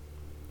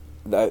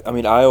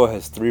mean, Iowa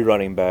has 3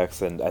 running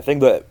backs, and I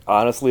think that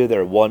honestly,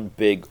 they're one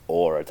big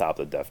or atop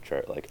the depth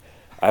chart. Like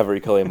Ivory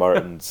Kelly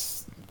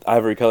Martin's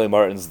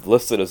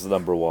listed as the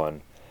number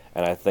 1,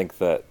 and I think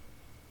that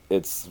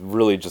it's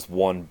really just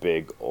one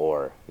big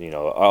or.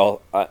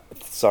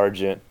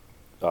 Sargent,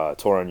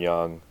 Torin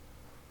Young,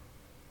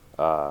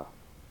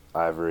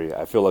 Ivory.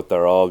 I feel like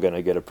they're all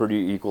gonna get a pretty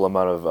equal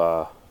amount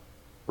of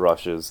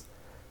rushes.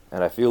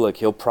 And I feel like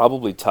he'll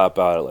probably top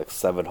out at like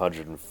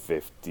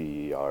 750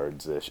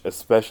 yards ish,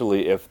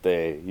 especially if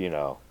they,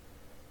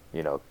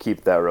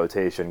 keep that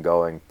rotation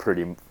going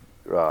pretty,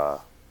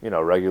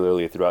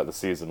 regularly throughout the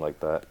season like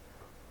that.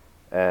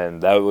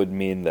 And that would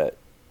mean that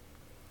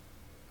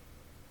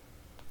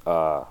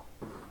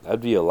that'd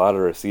be a lot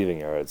of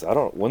receiving yards.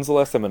 When's the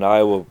last time an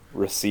Iowa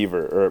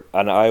receiver or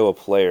an Iowa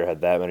player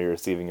had that many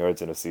receiving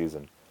yards in a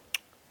season?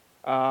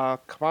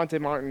 Cavante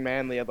Martin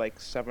Manley had like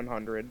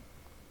 700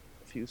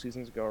 a few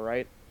seasons ago,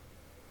 right?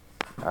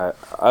 I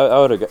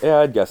would,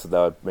 I'd guess that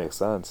would make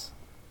sense.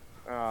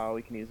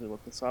 We can easily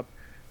look this up.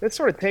 This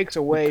sort of takes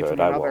away from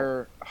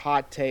another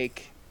hot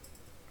take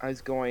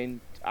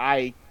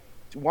I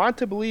want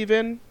to believe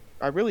in.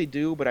 I really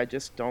do, but I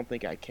just don't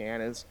think I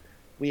can. Is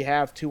we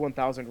have two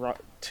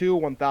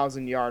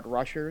 1,000-yard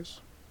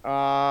rushers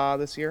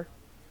this year.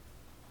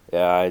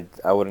 Yeah,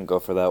 I wouldn't go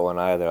for that one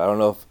either. I don't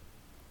know if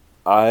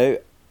I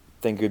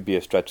think it'd be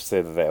a stretch to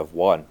say that they have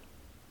one.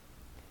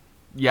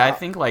 Yeah, I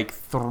think like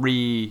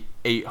 3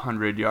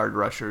 800-yard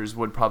rushers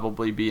would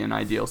probably be an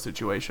ideal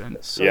situation,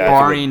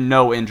 barring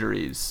no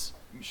injuries.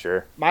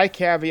 Sure. My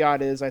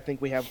caveat is I think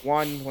we have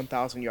one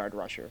 1,000-yard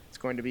rusher. It's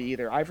going to be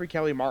either Ivory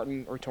Kelly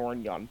Martin or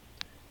Torrin Young.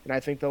 And I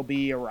think they'll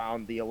be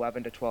around the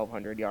 1,100 to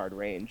 1,200-yard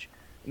range.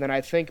 And then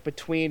I think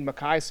between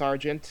Mekhi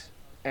Sargent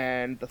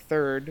and the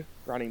third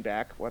running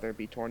back, whether it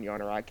be Torrin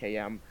Young or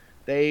IKM,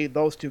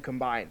 those two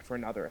combined for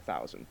another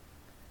 1,000.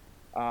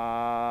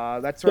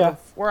 That's sort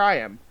of where I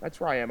am. That's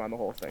where I am on the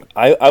whole thing.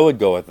 I would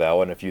go with that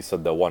one if you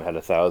said the one had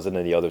 1,000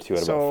 and the other two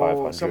had about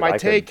 500. So my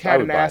take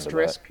had an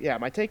asterisk. Yeah,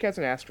 my take has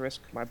an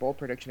asterisk. My bold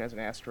prediction has an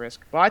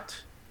asterisk.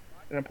 But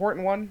an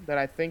important one that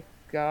I think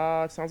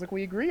sounds like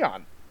we agree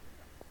on.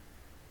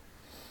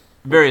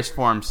 Various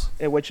forms.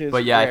 Which is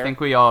But yeah, rare. I think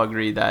we all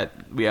agree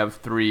that we have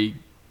 3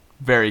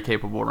 very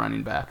capable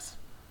running backs.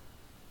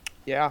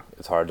 Yeah.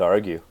 It's hard to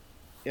argue.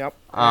 Yep.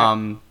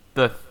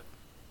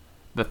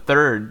 The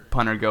third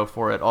punter go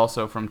for it,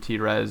 also from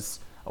T-Rez.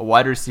 A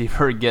wide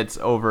receiver gets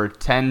over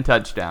 10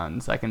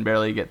 touchdowns. I can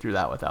barely get through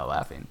that without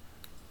laughing.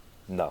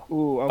 No.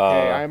 Ooh,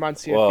 okay. I'm on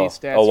CFB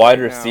stats. A wide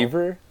right now.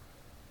 receiver?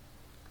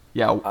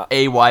 Yeah,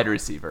 a wide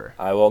receiver.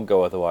 I won't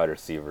go with a wide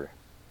receiver.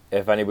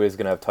 If anybody's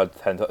going to have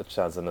 10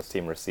 touchdowns on this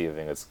team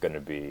receiving, it's going to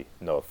be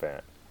Noah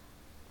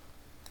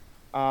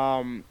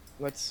Fant.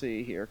 Let's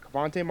see here.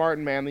 Cavante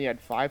Martin Manley had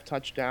 5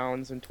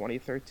 touchdowns in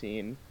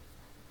 2013.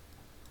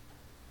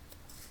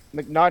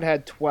 McNutt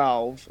had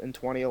 12 in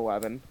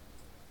 2011.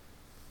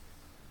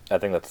 I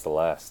think that's the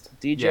last.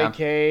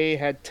 DJK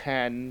had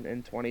 10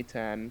 in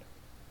 2010.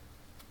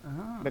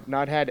 Oh.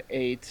 McNutt had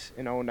 8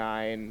 in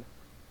 2009.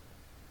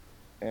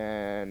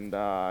 And,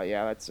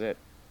 that's it.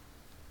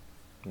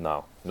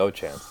 No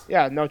chance.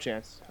 Yeah, no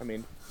chance. I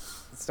mean,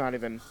 it's not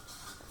even...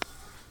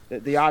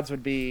 The odds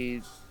would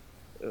be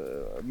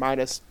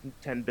minus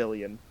 10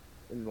 billion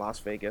in Las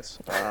Vegas.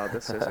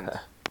 This isn't...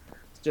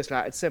 It's just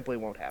not... It simply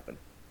won't happen.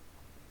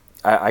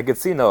 I could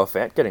see Noah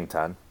Fant getting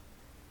 10.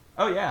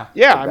 Oh, yeah.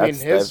 Yeah, I mean,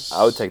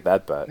 I would take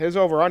that bet. His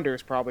over-under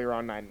is probably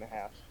around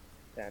 9.5,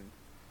 10.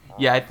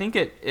 Yeah, I think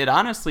it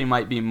honestly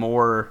might be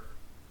more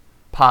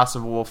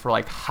possible for,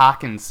 like,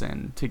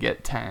 Hawkinson to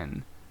get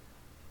 10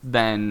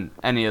 than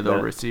any of the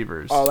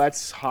receivers. Oh,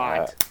 that's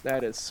hot.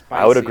 That is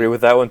spicy. I would agree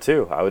with that one,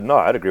 too.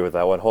 I'd agree with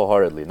that one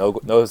wholeheartedly. No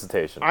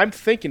hesitation. I'm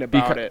thinking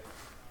about it.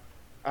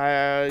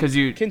 Because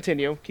you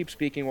continue. Keep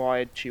speaking while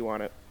I chew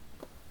on it.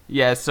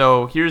 Yeah,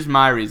 so here's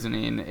my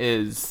reasoning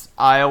is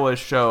Iowa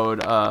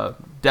showed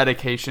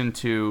dedication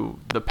to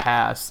the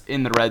pass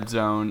in the red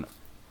zone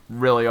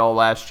really all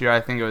last year.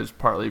 I think it was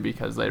partly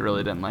because they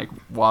really didn't like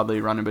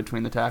Wadley running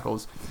between the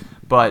tackles.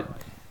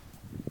 But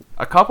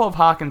a couple of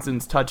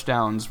Hawkinson's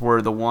touchdowns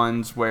were the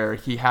ones where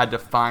he had to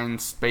find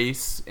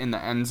space in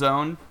the end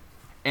zone.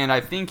 And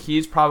I think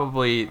he's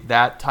probably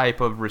that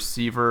type of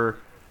receiver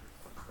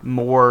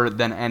more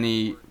than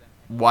any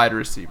wide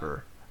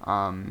receiver.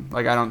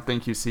 I don't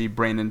think you see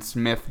Brandon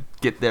Smith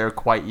get there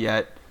quite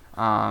yet.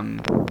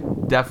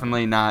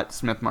 Definitely not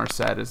Smith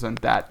Marset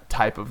isn't that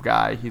type of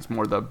guy. He's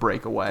more the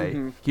breakaway.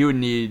 Mm-hmm. He would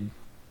need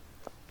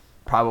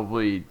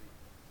probably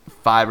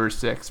 5 or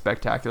 6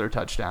 spectacular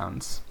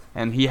touchdowns.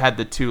 And he had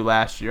the 2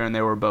 last year, and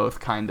they were both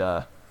kind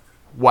of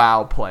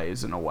wow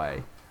plays in a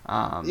way.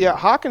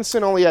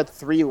 Hawkinson only had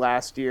 3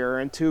 last year,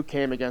 and 2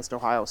 came against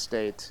Ohio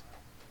State.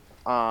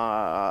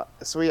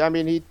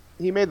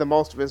 He made the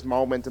most of his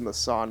moment in the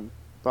sun.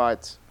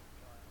 But,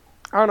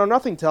 I don't know,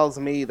 nothing tells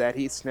me that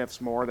he sniffs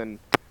more than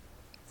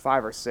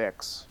 5 or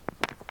 6.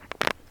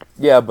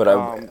 Yeah, but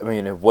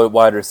what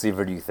wide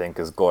receiver do you think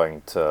is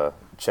going to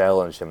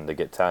challenge him to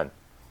get 10?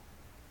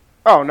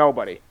 Oh,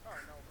 nobody.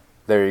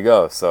 There you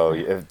go. So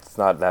it's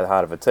not that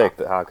hot of a take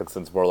that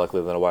Hawkinson's more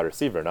likely than a wide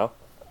receiver, no?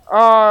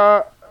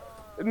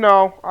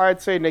 No.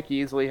 I'd say Nick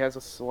Easley has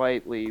a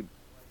slightly...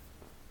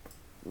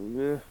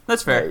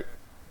 That's fair.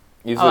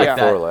 Easley had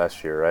 4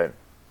 last year, right?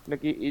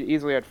 Nick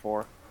Easley had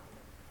 4.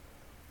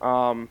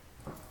 And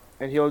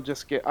he'll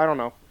just get, I don't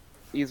know.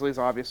 Easley's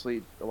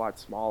obviously a lot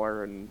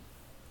smaller and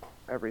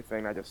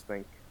everything. I just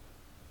think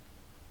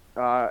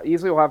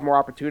Easily will have more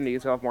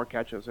opportunities. He'll have more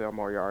catches. He'll have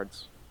more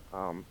yards.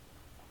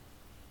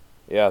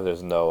 Yeah,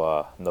 there's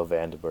no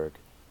Vandenberg.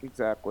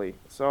 Exactly.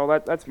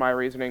 So that's my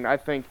reasoning. I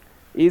think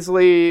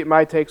easily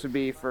my takes would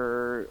be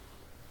for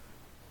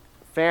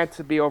Fant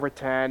to be over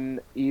 10,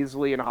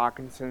 easily and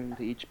Hawkinson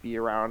to each be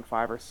around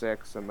 5 or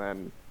 6, and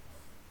then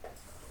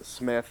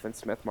Smith and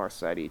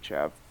Smith-Marset each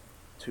have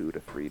 2 to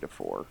 3 to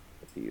 4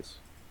 apiece.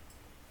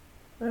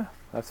 Yeah,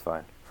 that's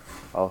fine.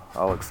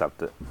 I'll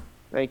accept it.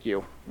 Thank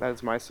you. That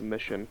is my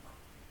submission.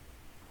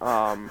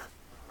 Do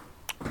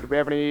we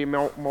have any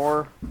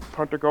more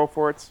punter go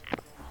for it?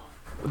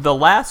 The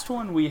last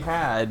one we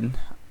had,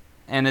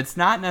 and it's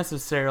not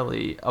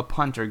necessarily a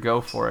punter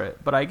go for it,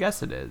 but I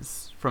guess it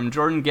is, from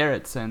Jordan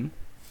Garrettson,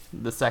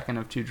 the second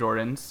of 2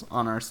 Jordans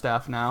on our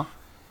staff now.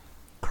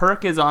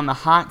 Kirk is on the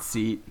hot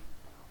seat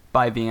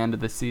by the end of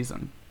the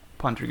season.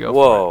 Punter go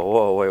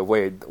for it.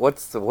 Wait.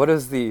 What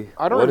is the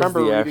I don't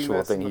remember the reading actual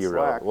this thing in he the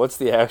wrote? Slack. What's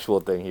the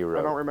actual thing he wrote?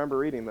 I don't remember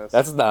reading this.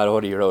 That's not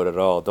what he wrote at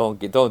all. Don't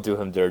do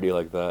him dirty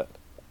like that.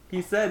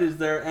 He said, is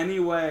there any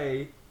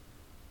way...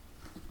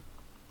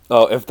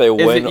 Oh, if they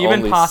win, Is it even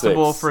only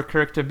possible 6. for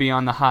Kirk to be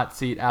on the hot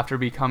seat after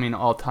becoming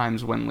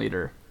all-times win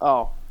leader?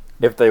 Oh.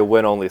 If they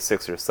win only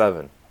 6 or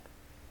 7,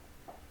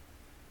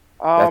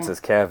 that's his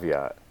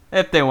caveat.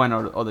 If they win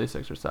only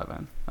 6 or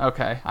 7.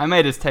 Okay. I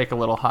made his take a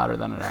little hotter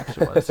than it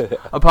actually was.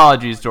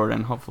 Apologies,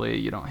 Jordan. Hopefully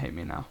you don't hate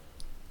me now.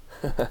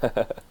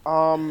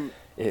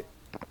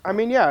 I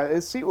mean, yeah,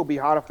 his seat will be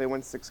hot if they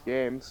win 6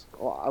 games.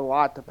 A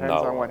lot depends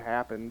on what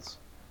happens.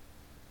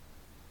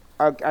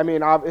 I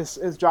mean,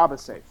 his job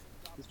is safe.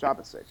 His job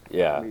is safe.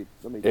 Yeah.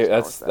 Let me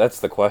just That's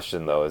the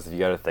question, though, is if you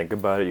got to think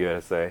about it, you got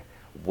to say,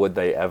 would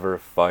they ever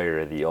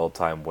fire the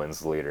all-time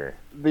wins leader?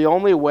 the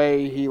only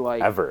way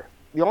Ever.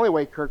 The only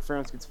way Kirk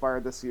Ferentz gets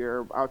fired this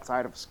year,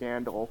 outside of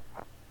scandal,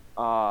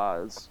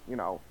 is,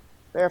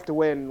 they have to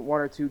win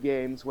 1 or 2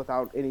 games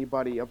without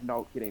anybody of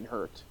note getting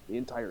hurt the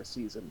entire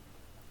season.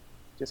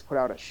 Just put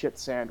out a shit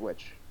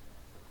sandwich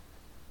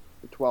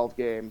for 12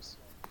 games.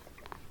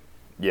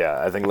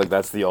 Yeah, I think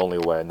that's the only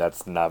way, and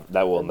that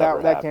will never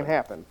happen. That can't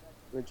happen.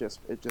 It just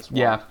won't.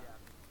 Yeah.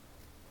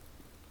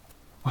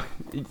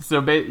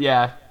 So,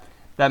 yeah,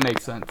 that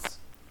makes sense.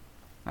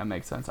 That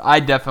makes sense. I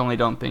definitely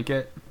don't think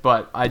it,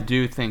 but I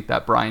do think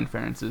that Brian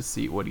Ferentz's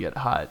seat would get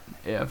hot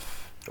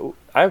if...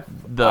 I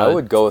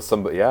would go with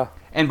somebody, yeah.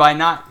 And by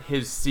not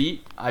his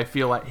seat, I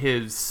feel like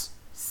his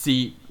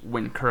seat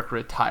when Kirk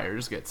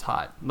retires gets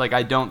hot. Like,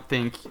 I don't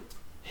think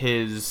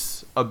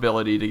his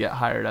ability to get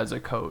hired as a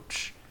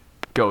coach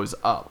goes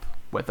up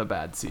with a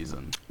bad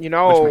season, which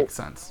makes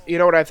sense. You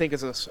know what I think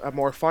is a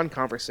more fun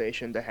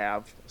conversation to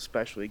have,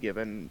 especially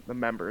given the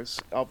members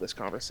of this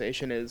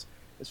conversation, is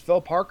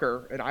Phil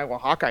Parker an Iowa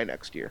Hawkeye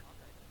next year?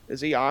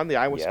 Is he on the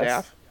Iowa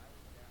staff?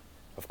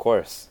 Of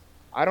course.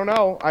 I don't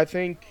know. I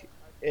think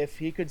if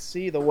he could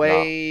see the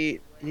way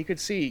he could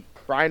see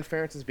Brian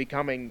Ferentz is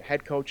becoming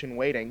head coach in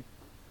waiting,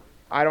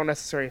 I don't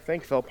necessarily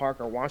think Phil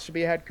Parker wants to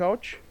be a head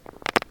coach,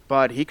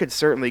 but he could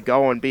certainly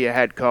go and be a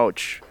head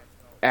coach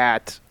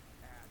at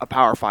a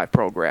Power 5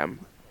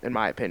 program, in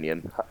my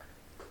opinion.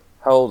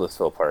 How old is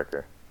Phil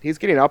Parker? He's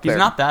getting up there. He's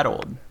not that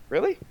old.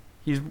 Really?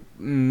 He's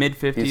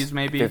mid-50s, He's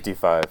maybe.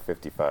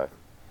 55.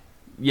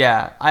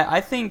 Yeah,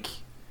 I think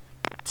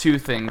 2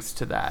 things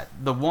to that.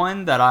 The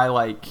one that I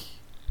like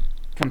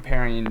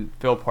comparing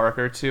Phil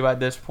Parker to at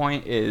this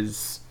point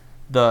is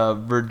the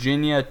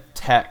Virginia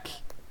Tech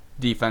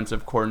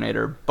defensive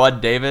coordinator,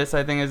 Bud Davis,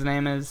 I think his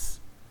name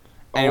is.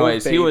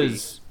 Anyways, he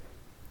was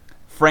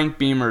Frank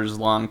Beamer's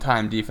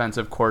longtime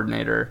defensive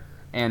coordinator,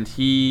 and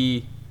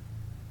he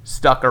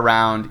stuck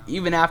around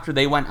even after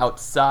they went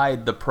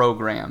outside the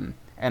program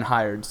and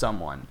hired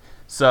someone.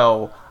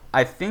 So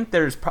I think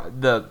there's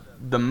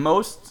the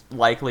most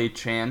likely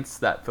chance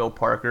that Phil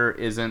Parker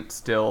isn't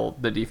still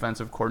the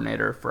defensive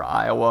coordinator for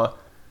Iowa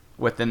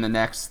within the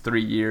next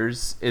 3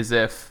 years is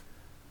if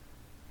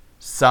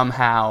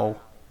somehow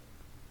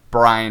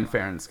Brian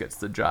Ferentz gets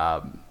the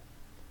job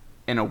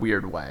in a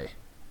weird way.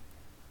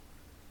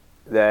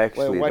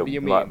 Actually, what do you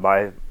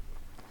mean?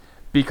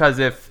 Because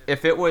if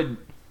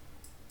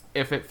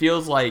it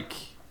feels like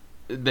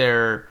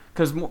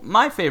because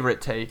my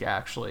favorite take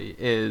actually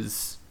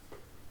is,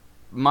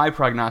 my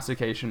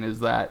prognostication is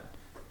that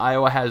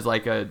Iowa has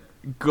like a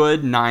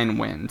good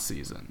 9-win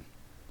season.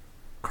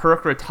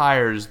 Kirk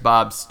retires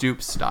Bob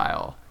Stoops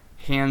style,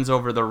 hands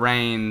over the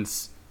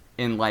reins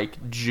in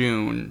like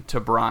June to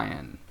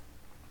Brian.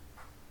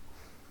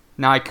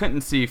 Now I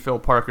couldn't see Phil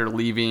Parker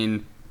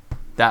leaving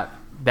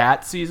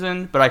that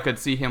season, but I could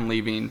see him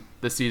leaving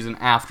the season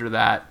after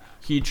that.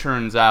 He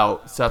churns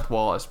out, Seth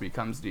Wallace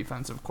becomes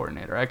defensive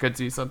coordinator. I could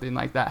see something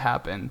like that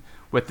happen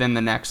within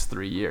the next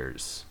 3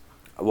 years.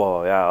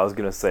 Well, yeah, I was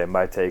going to say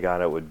my take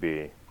on it would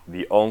be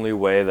the only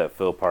way that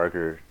Phil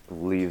Parker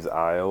leaves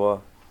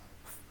Iowa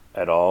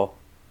at all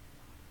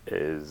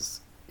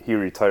is he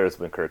retires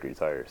when Kirk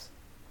retires.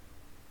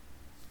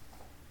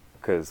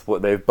 Because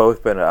they've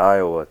both been at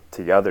Iowa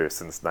together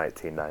since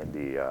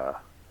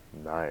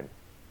 1999.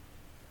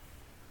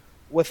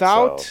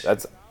 Without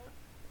So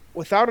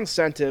without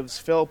incentives,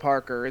 Phil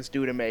Parker is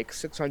due to make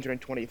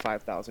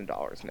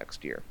 $625,000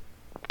 next year.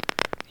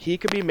 He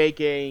could be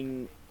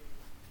making,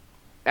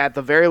 at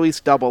the very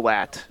least, double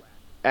that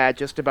at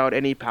just about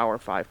any Power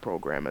 5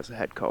 program as a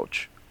head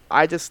coach.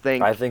 I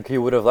think he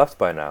would have left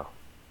by now.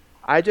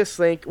 Well,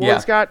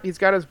 Yeah. he's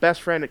got his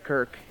best friend at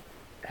Kirk,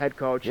 head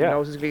coach. Yeah. He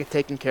knows he's going to get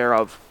taken care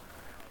of.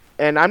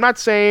 And I'm not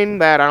saying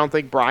that I don't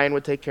think Brian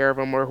would take care of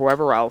him or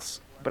whoever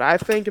else, but I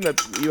think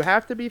you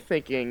have to be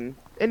thinking,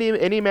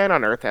 any man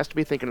on earth has to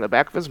be thinking in the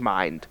back of his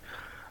mind,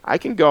 I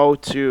can go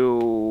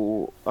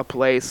to a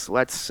place,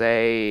 let's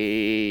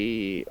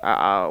say,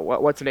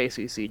 what's an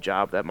ACC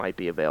job that might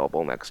be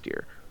available next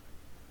year?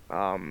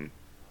 North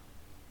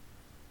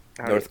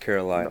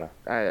Carolina.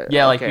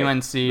 Yeah, like okay.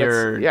 UNC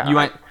or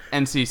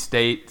NC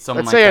State,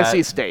 something Let's like say that.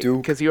 NC State,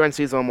 Duke. because UNC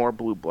is a little more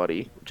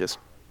blue-bloody, just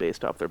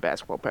based off their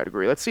basketball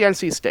pedigree. Let's see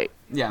NC State.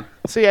 Yeah.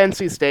 See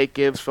NC State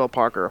gives Phil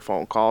Parker a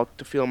phone call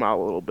to feel him out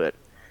a little bit.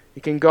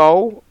 He can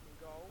go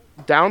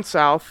down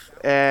south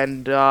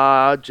and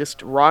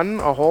just run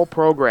a whole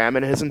program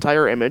in his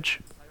entire image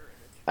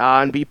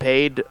and be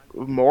paid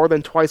more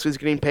than twice what he's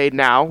getting paid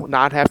now,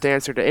 not have to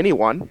answer to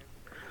anyone,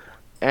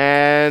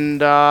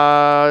 and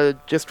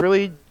just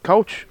really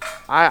coach.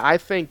 I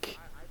think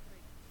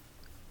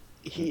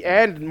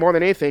and more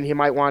than anything, he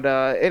might want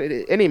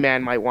to. Any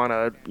man might want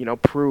to,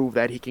 prove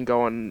that he can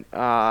go and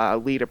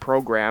lead a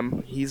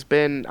program. He's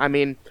been. I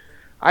mean,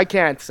 I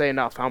can't say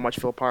enough how much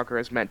Phil Parker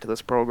has meant to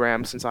this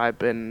program since I've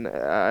been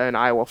an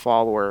Iowa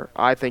follower.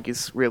 I think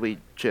he's really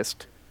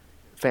just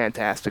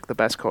fantastic. The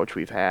best coach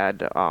we've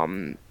had,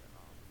 other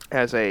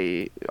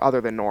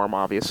than Norm,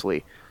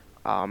 obviously,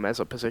 as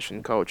a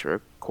position coach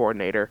or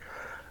coordinator.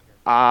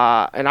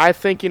 And I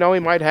think, he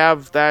might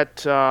have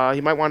that,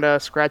 he might want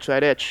to scratch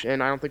that itch,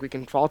 and I don't think we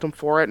can fault him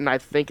for it, and I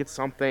think it's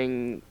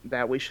something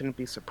that we shouldn't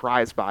be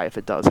surprised by if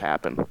it does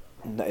happen.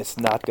 It's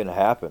not going to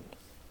happen.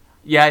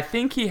 Yeah, I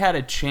think he had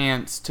a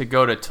chance to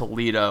go to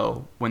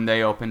Toledo when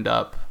they opened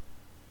up,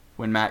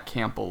 when Matt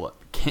Campbell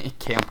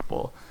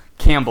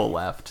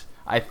left.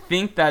 I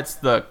think that's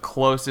the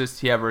closest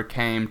he ever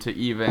came to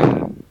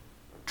even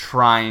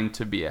trying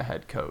to be a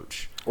head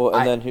coach. Well,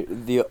 and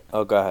then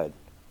go ahead.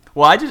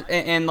 Well, I just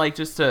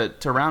just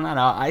to round that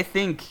out, I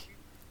think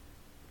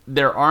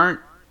there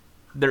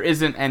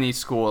isn't any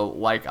school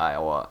like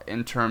Iowa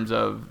in terms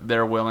of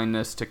their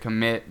willingness to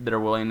commit, their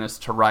willingness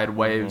to ride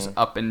waves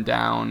up and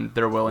down,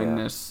 their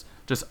willingness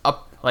just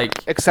up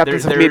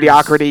Acceptance of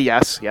mediocrity,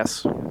 yes.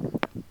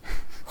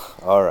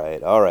 All right,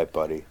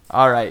 buddy.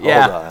 All right, Hold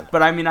on.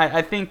 But I mean,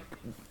 I think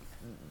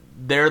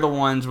they're the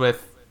ones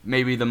with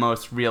maybe the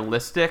most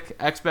realistic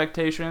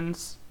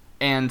expectations.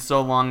 And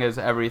so long as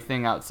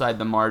everything outside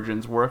the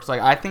margins works,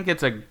 I think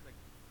it's a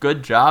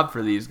good job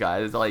for these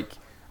guys.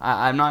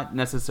 I'm not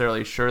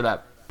necessarily sure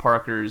that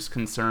Parker's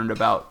concerned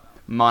about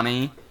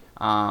money,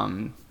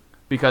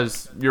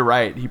 because you're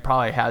right. He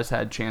probably has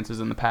had chances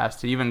in the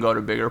past to even go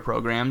to bigger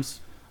programs,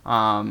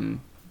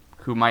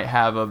 who might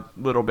have a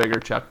little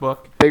bigger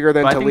checkbook. Bigger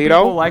than but I think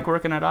Toledo? people like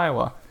working at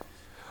Iowa.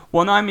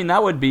 Well, no, I mean,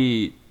 that would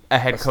be a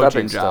head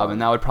coaching job, stone.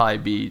 and that would probably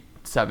be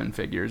 7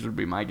 figures would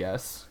be my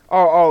guess.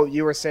 Oh,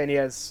 you were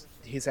saying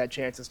he's had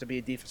chances to be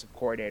a defensive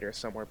coordinator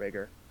somewhere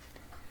bigger.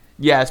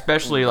 Yeah,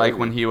 especially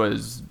when he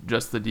was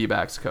just the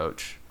D-backs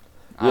coach.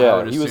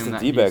 Yeah, he was the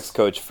D-backs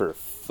coach for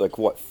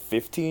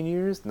 15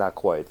 years? Not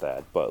quite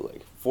that,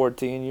 but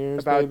 14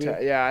 years maybe?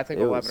 I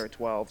think 11 or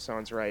 12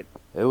 sounds right.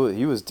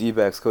 He was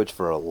D-backs coach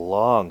for a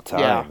long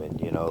time,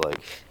 and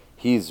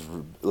he's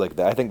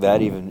I think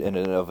that even in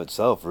and of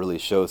itself really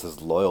shows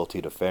his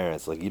loyalty to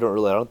Ferentz. I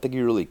don't think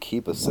you really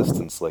keep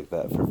assistants like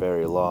that for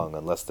very long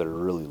unless they're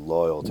really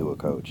loyal to a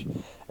coach.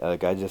 I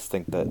just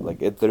think that I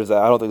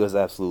don't think there's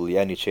absolutely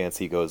any chance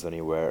he goes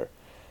anywhere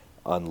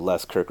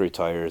unless Kirk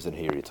retires and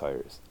he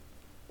retires.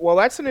 Well,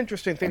 that's an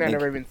interesting thing I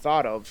never even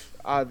thought of.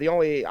 I'd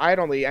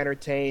only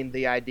entertained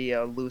the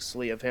idea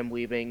loosely of him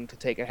leaving to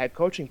take a head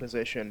coaching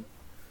position.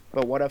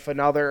 But what if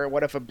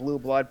a blue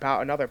blood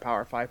another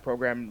Power 5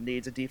 program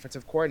needs a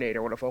defensive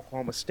coordinator? What if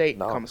Oklahoma State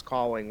comes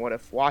calling? What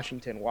if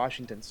Washington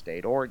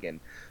State,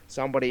 Oregon,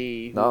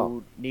 somebody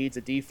who needs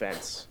a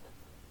defense?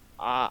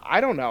 I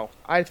don't know.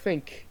 I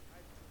think,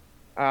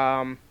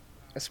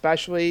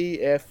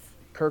 especially if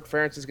Kirk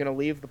Ferentz is going to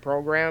leave the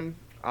program,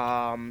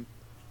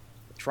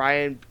 try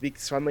and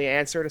suddenly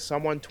answer to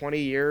someone 20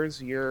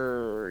 years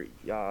your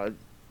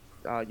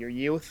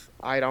youth.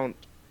 I don't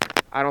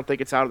think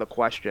it's out of the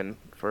question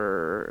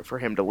for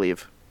him to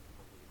leave.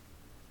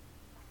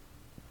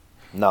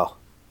 No.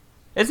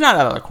 It's not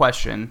out of the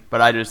question,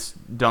 but I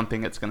just don't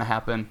think it's going to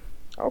happen.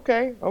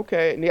 Okay.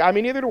 I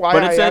mean, neither do I.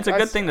 But it's a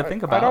good thing to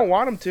think about. I don't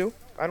want him to.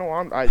 I don't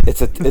want.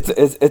 It's a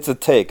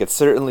take. It's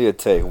certainly a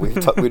take.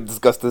 We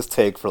discussed this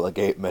take for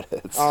 8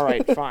 minutes. All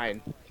right,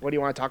 fine. What do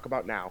you want to talk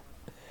about now?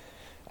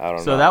 I don't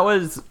know. So that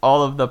was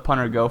all of the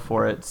punter go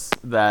for it's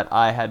that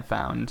I had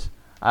found.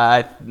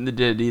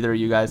 Did either of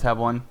you guys have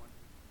one?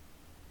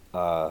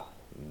 No.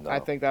 I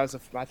think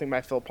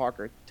my Phil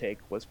Parker take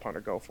was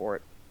punter go for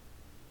it.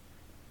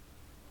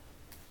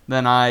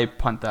 Then I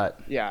punt that.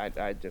 Yeah,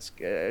 I just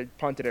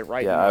punted it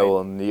right. Yeah, in my, I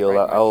will kneel right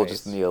in out. my I will face.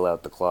 just kneel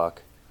out the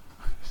clock.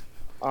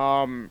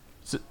 So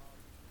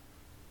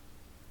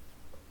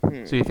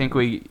you think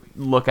we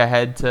look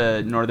ahead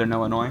to Northern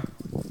Illinois?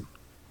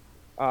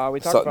 We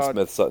talked Sutton about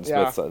Smith, Sutton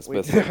yeah, Smith, Sutton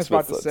we- Smith, I was Sutton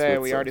about Smith, to Sutton say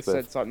Smith, we already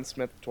Sutton said Sutton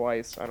Smith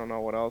twice. I don't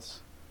know what else.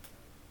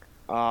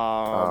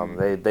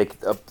 They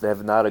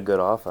have not a good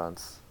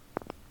offense.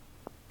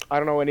 I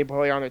don't know any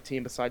player on their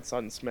team besides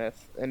Sutton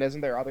Smith. And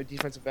isn't their other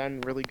defensive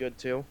end really good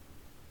too?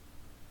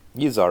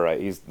 He's all right.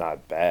 He's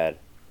not bad.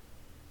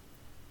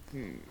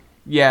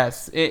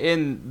 Yes,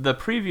 in the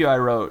preview I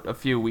wrote a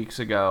few weeks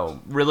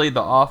ago, really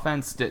the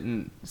offense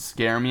didn't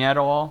scare me at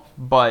all,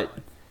 but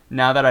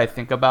now that I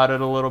think about it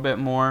a little bit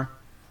more,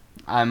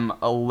 I'm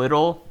a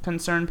little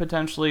concerned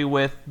potentially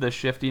with the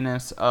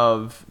shiftiness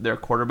of their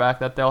quarterback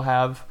that they'll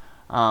have,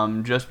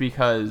 just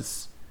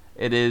because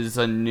it is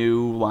a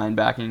new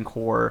linebacking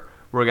core.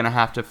 We're going to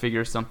have to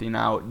figure something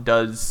out.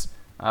 Does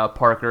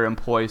Parker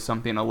employ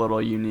something a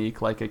little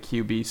unique like a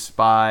QB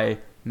spy?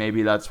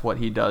 Maybe that's what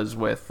he does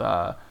with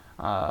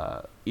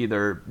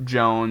either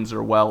Jones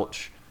or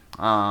Welch.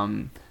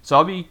 So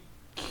I'll be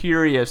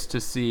curious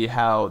to see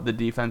how the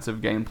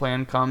defensive game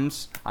plan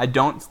comes. I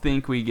don't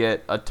think we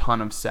get a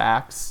ton of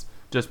sacks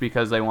just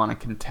because they want to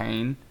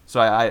contain.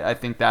 So I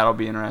think that'll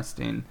be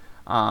interesting.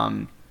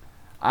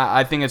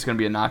 I think it's going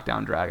to be a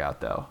knockdown drag out,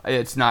 though.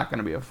 It's not going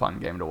to be a fun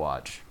game to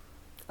watch.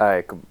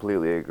 I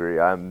completely agree.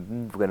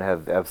 I'm going to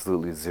have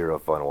absolutely zero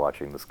fun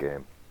watching this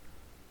game.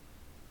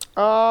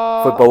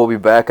 Football will be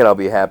back, and I'll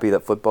be happy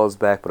that football's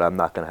back, but I'm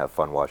not going to have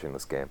fun watching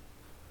this game.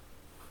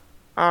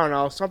 I don't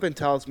know. Something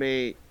tells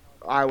me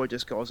Iowa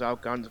just goes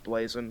out guns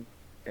blazing,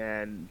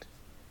 and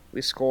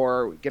we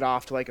score, we get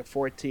off to like a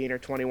 14 or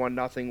 21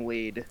 nothing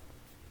lead,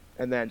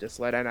 and then just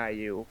let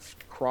NIU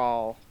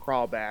crawl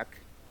back,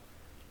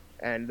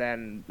 and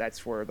then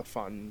that's where the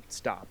fun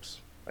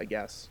stops, I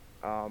guess.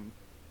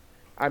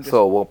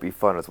 So it won't be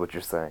fun, is what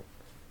you're saying.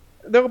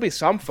 There will be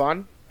some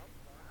fun.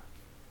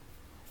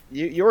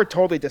 You were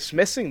totally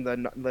dismissing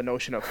the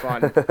notion of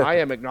fun. I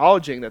am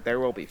acknowledging that there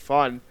will be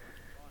fun.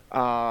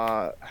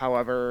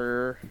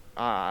 However,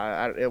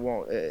 it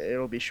won't.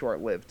 It'll be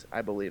short-lived,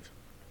 I believe.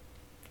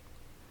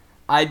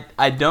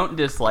 I don't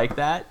dislike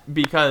that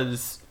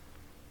because,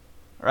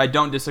 or I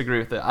don't disagree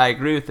with it. I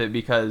agree with it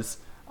because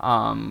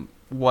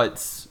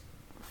what's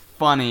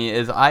funny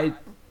is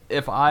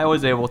if I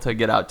was able to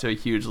get out to a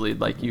huge lead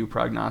like you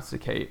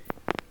prognosticate,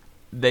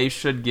 they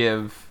should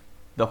give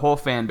the whole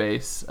fan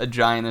base a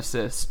giant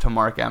assist to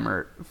Mark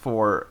Emmert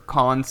for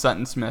calling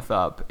Sutton Smith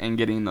up and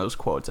getting those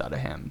quotes out of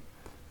him.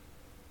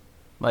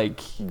 Like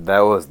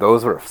Those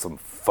were some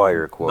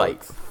fire quotes.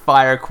 Like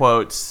fire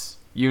quotes.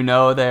 You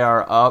know they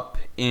are up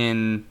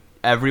in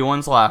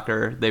everyone's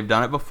locker. They've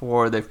done it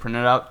before. They've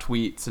printed out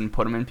tweets and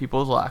put them in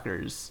people's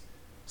lockers.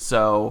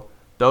 So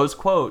those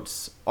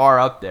quotes are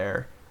up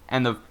there,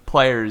 and the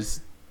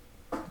players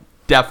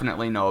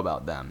definitely know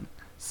about them.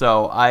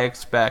 So I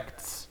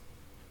expect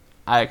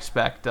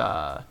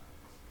them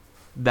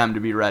to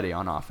be ready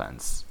on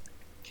offense.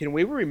 Can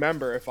we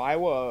remember, if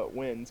Iowa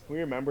wins, can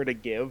we remember to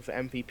give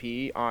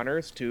MVP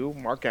honors to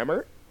Mark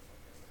Emmert?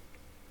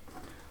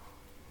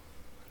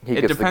 He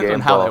It gets the depends game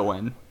on how ball. they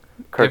win.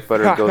 Kirk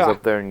Fetter goes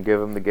up there and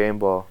give him the game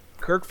ball.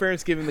 Kirk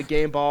Ferentz giving the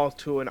game ball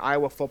to an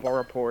Iowa football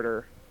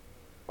reporter.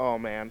 Oh,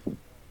 man.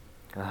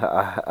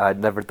 I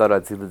never thought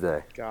I'd see the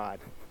day. God.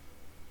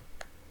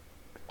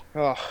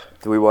 Oh.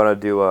 Do we want to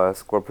do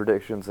score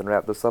predictions and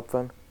wrap this up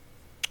then?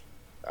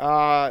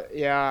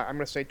 Yeah, I'm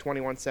going to say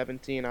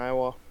 21-17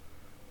 Iowa.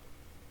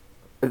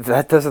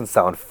 That doesn't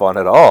sound fun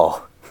at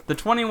all. The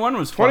 21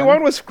 was fun.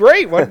 21 was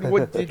great.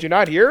 What did you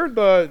not hear?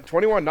 The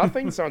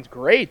 21-0 sounds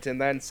great, and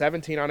then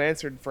 17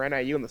 unanswered for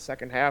NIU in the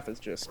second half is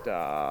just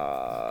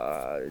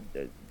gut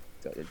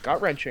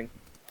wrenching.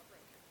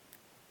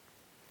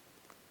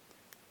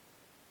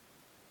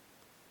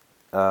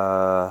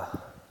 Yeah.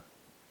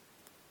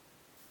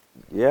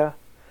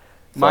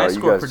 My Sorry, you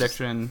score guys-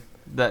 prediction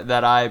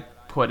that I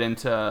put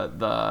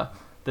into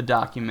the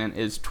document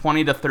is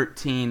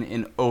 20-13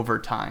 in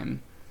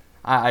overtime.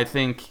 I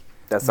think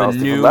That the sounds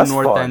even new less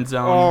north fun. end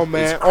zone. Oh, is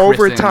man. christened.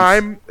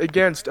 Overtime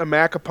against a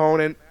MAC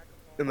opponent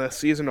in the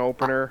season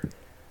opener.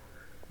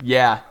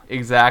 Yeah,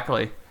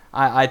 exactly.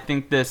 I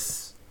think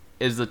this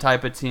is the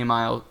type of team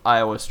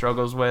Iowa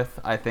struggles with.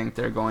 I think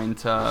they're going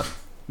to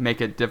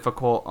make it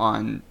difficult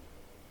on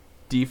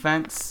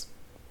defense.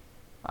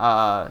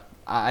 I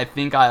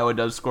think Iowa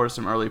does score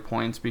some early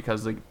points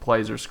because the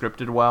plays are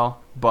scripted well,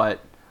 but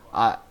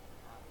I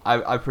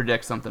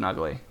predict something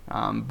ugly.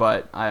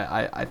 But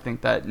I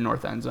think that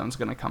north end zone is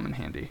going to come in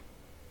handy.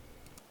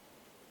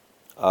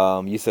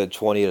 You said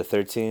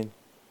 20-13.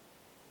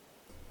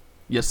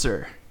 Yes,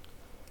 sir.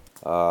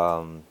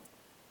 I'm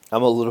a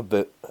little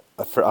bit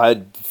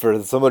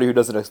for somebody who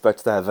doesn't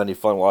expect to have any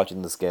fun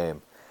watching this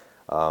game.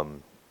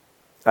 I'm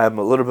a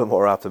little bit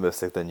more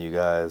optimistic than you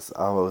guys.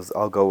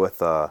 I'll go with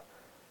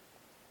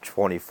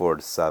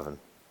 24-7.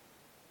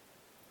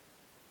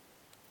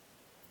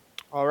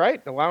 All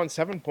right, allowing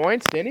 7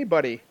 points to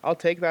anybody. I'll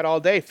take that all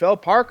day. Phil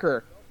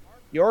Parker,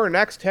 your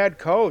next head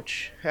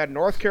coach at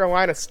North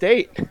Carolina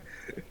State.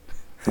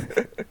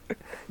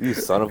 You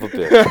son of a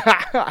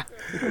bitch.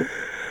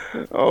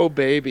 Oh,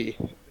 baby.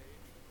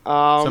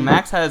 So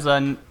Max has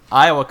an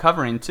Iowa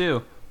covering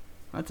too.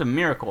 That's a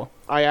miracle.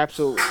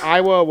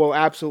 Iowa will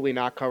absolutely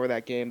not cover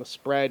that game. The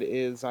spread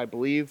is, I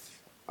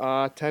believe,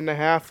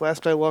 10.5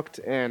 last I looked,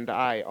 and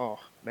oh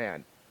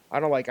man, I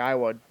don't like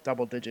Iowa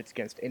double digits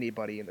against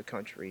anybody in the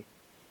country,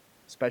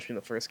 especially in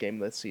the first game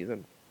of this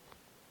season.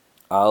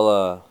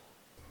 I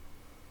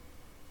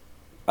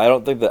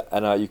don't think that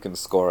NIU can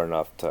score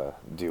enough to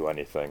do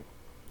anything.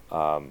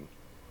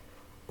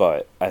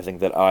 But I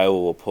think that Iowa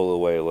will pull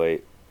away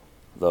late.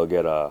 They'll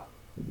get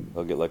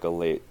like a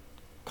late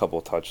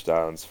couple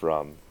touchdowns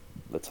from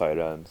the tight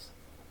ends.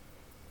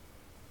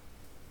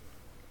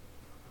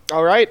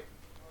 All right,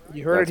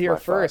 you heard That's it here my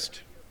thought.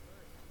 first.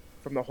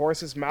 From the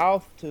horse's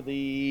mouth to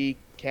the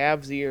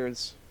calf's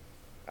ears.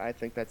 I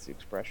think that's the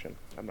expression.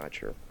 I'm not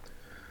sure.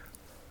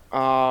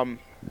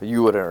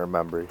 You wouldn't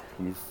remember.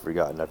 You've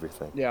forgotten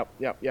everything. Yep.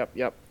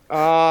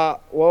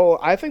 Well,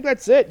 I think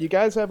that's it. You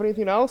guys have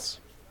anything else?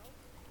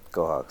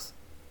 Go Hawks.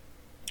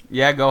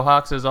 Yeah, go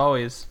Hawks as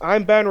always.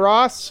 I'm Ben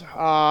Ross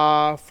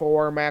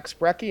for Max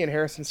Brecky and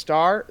Harrison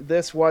Starr.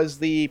 This was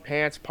the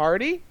Pants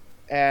Party,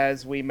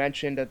 as we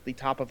mentioned at the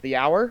top of the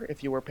hour,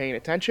 if you were paying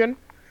attention.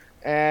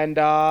 And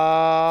go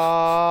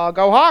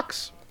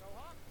Hawks!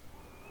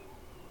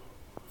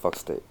 Fuck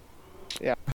State. Yeah.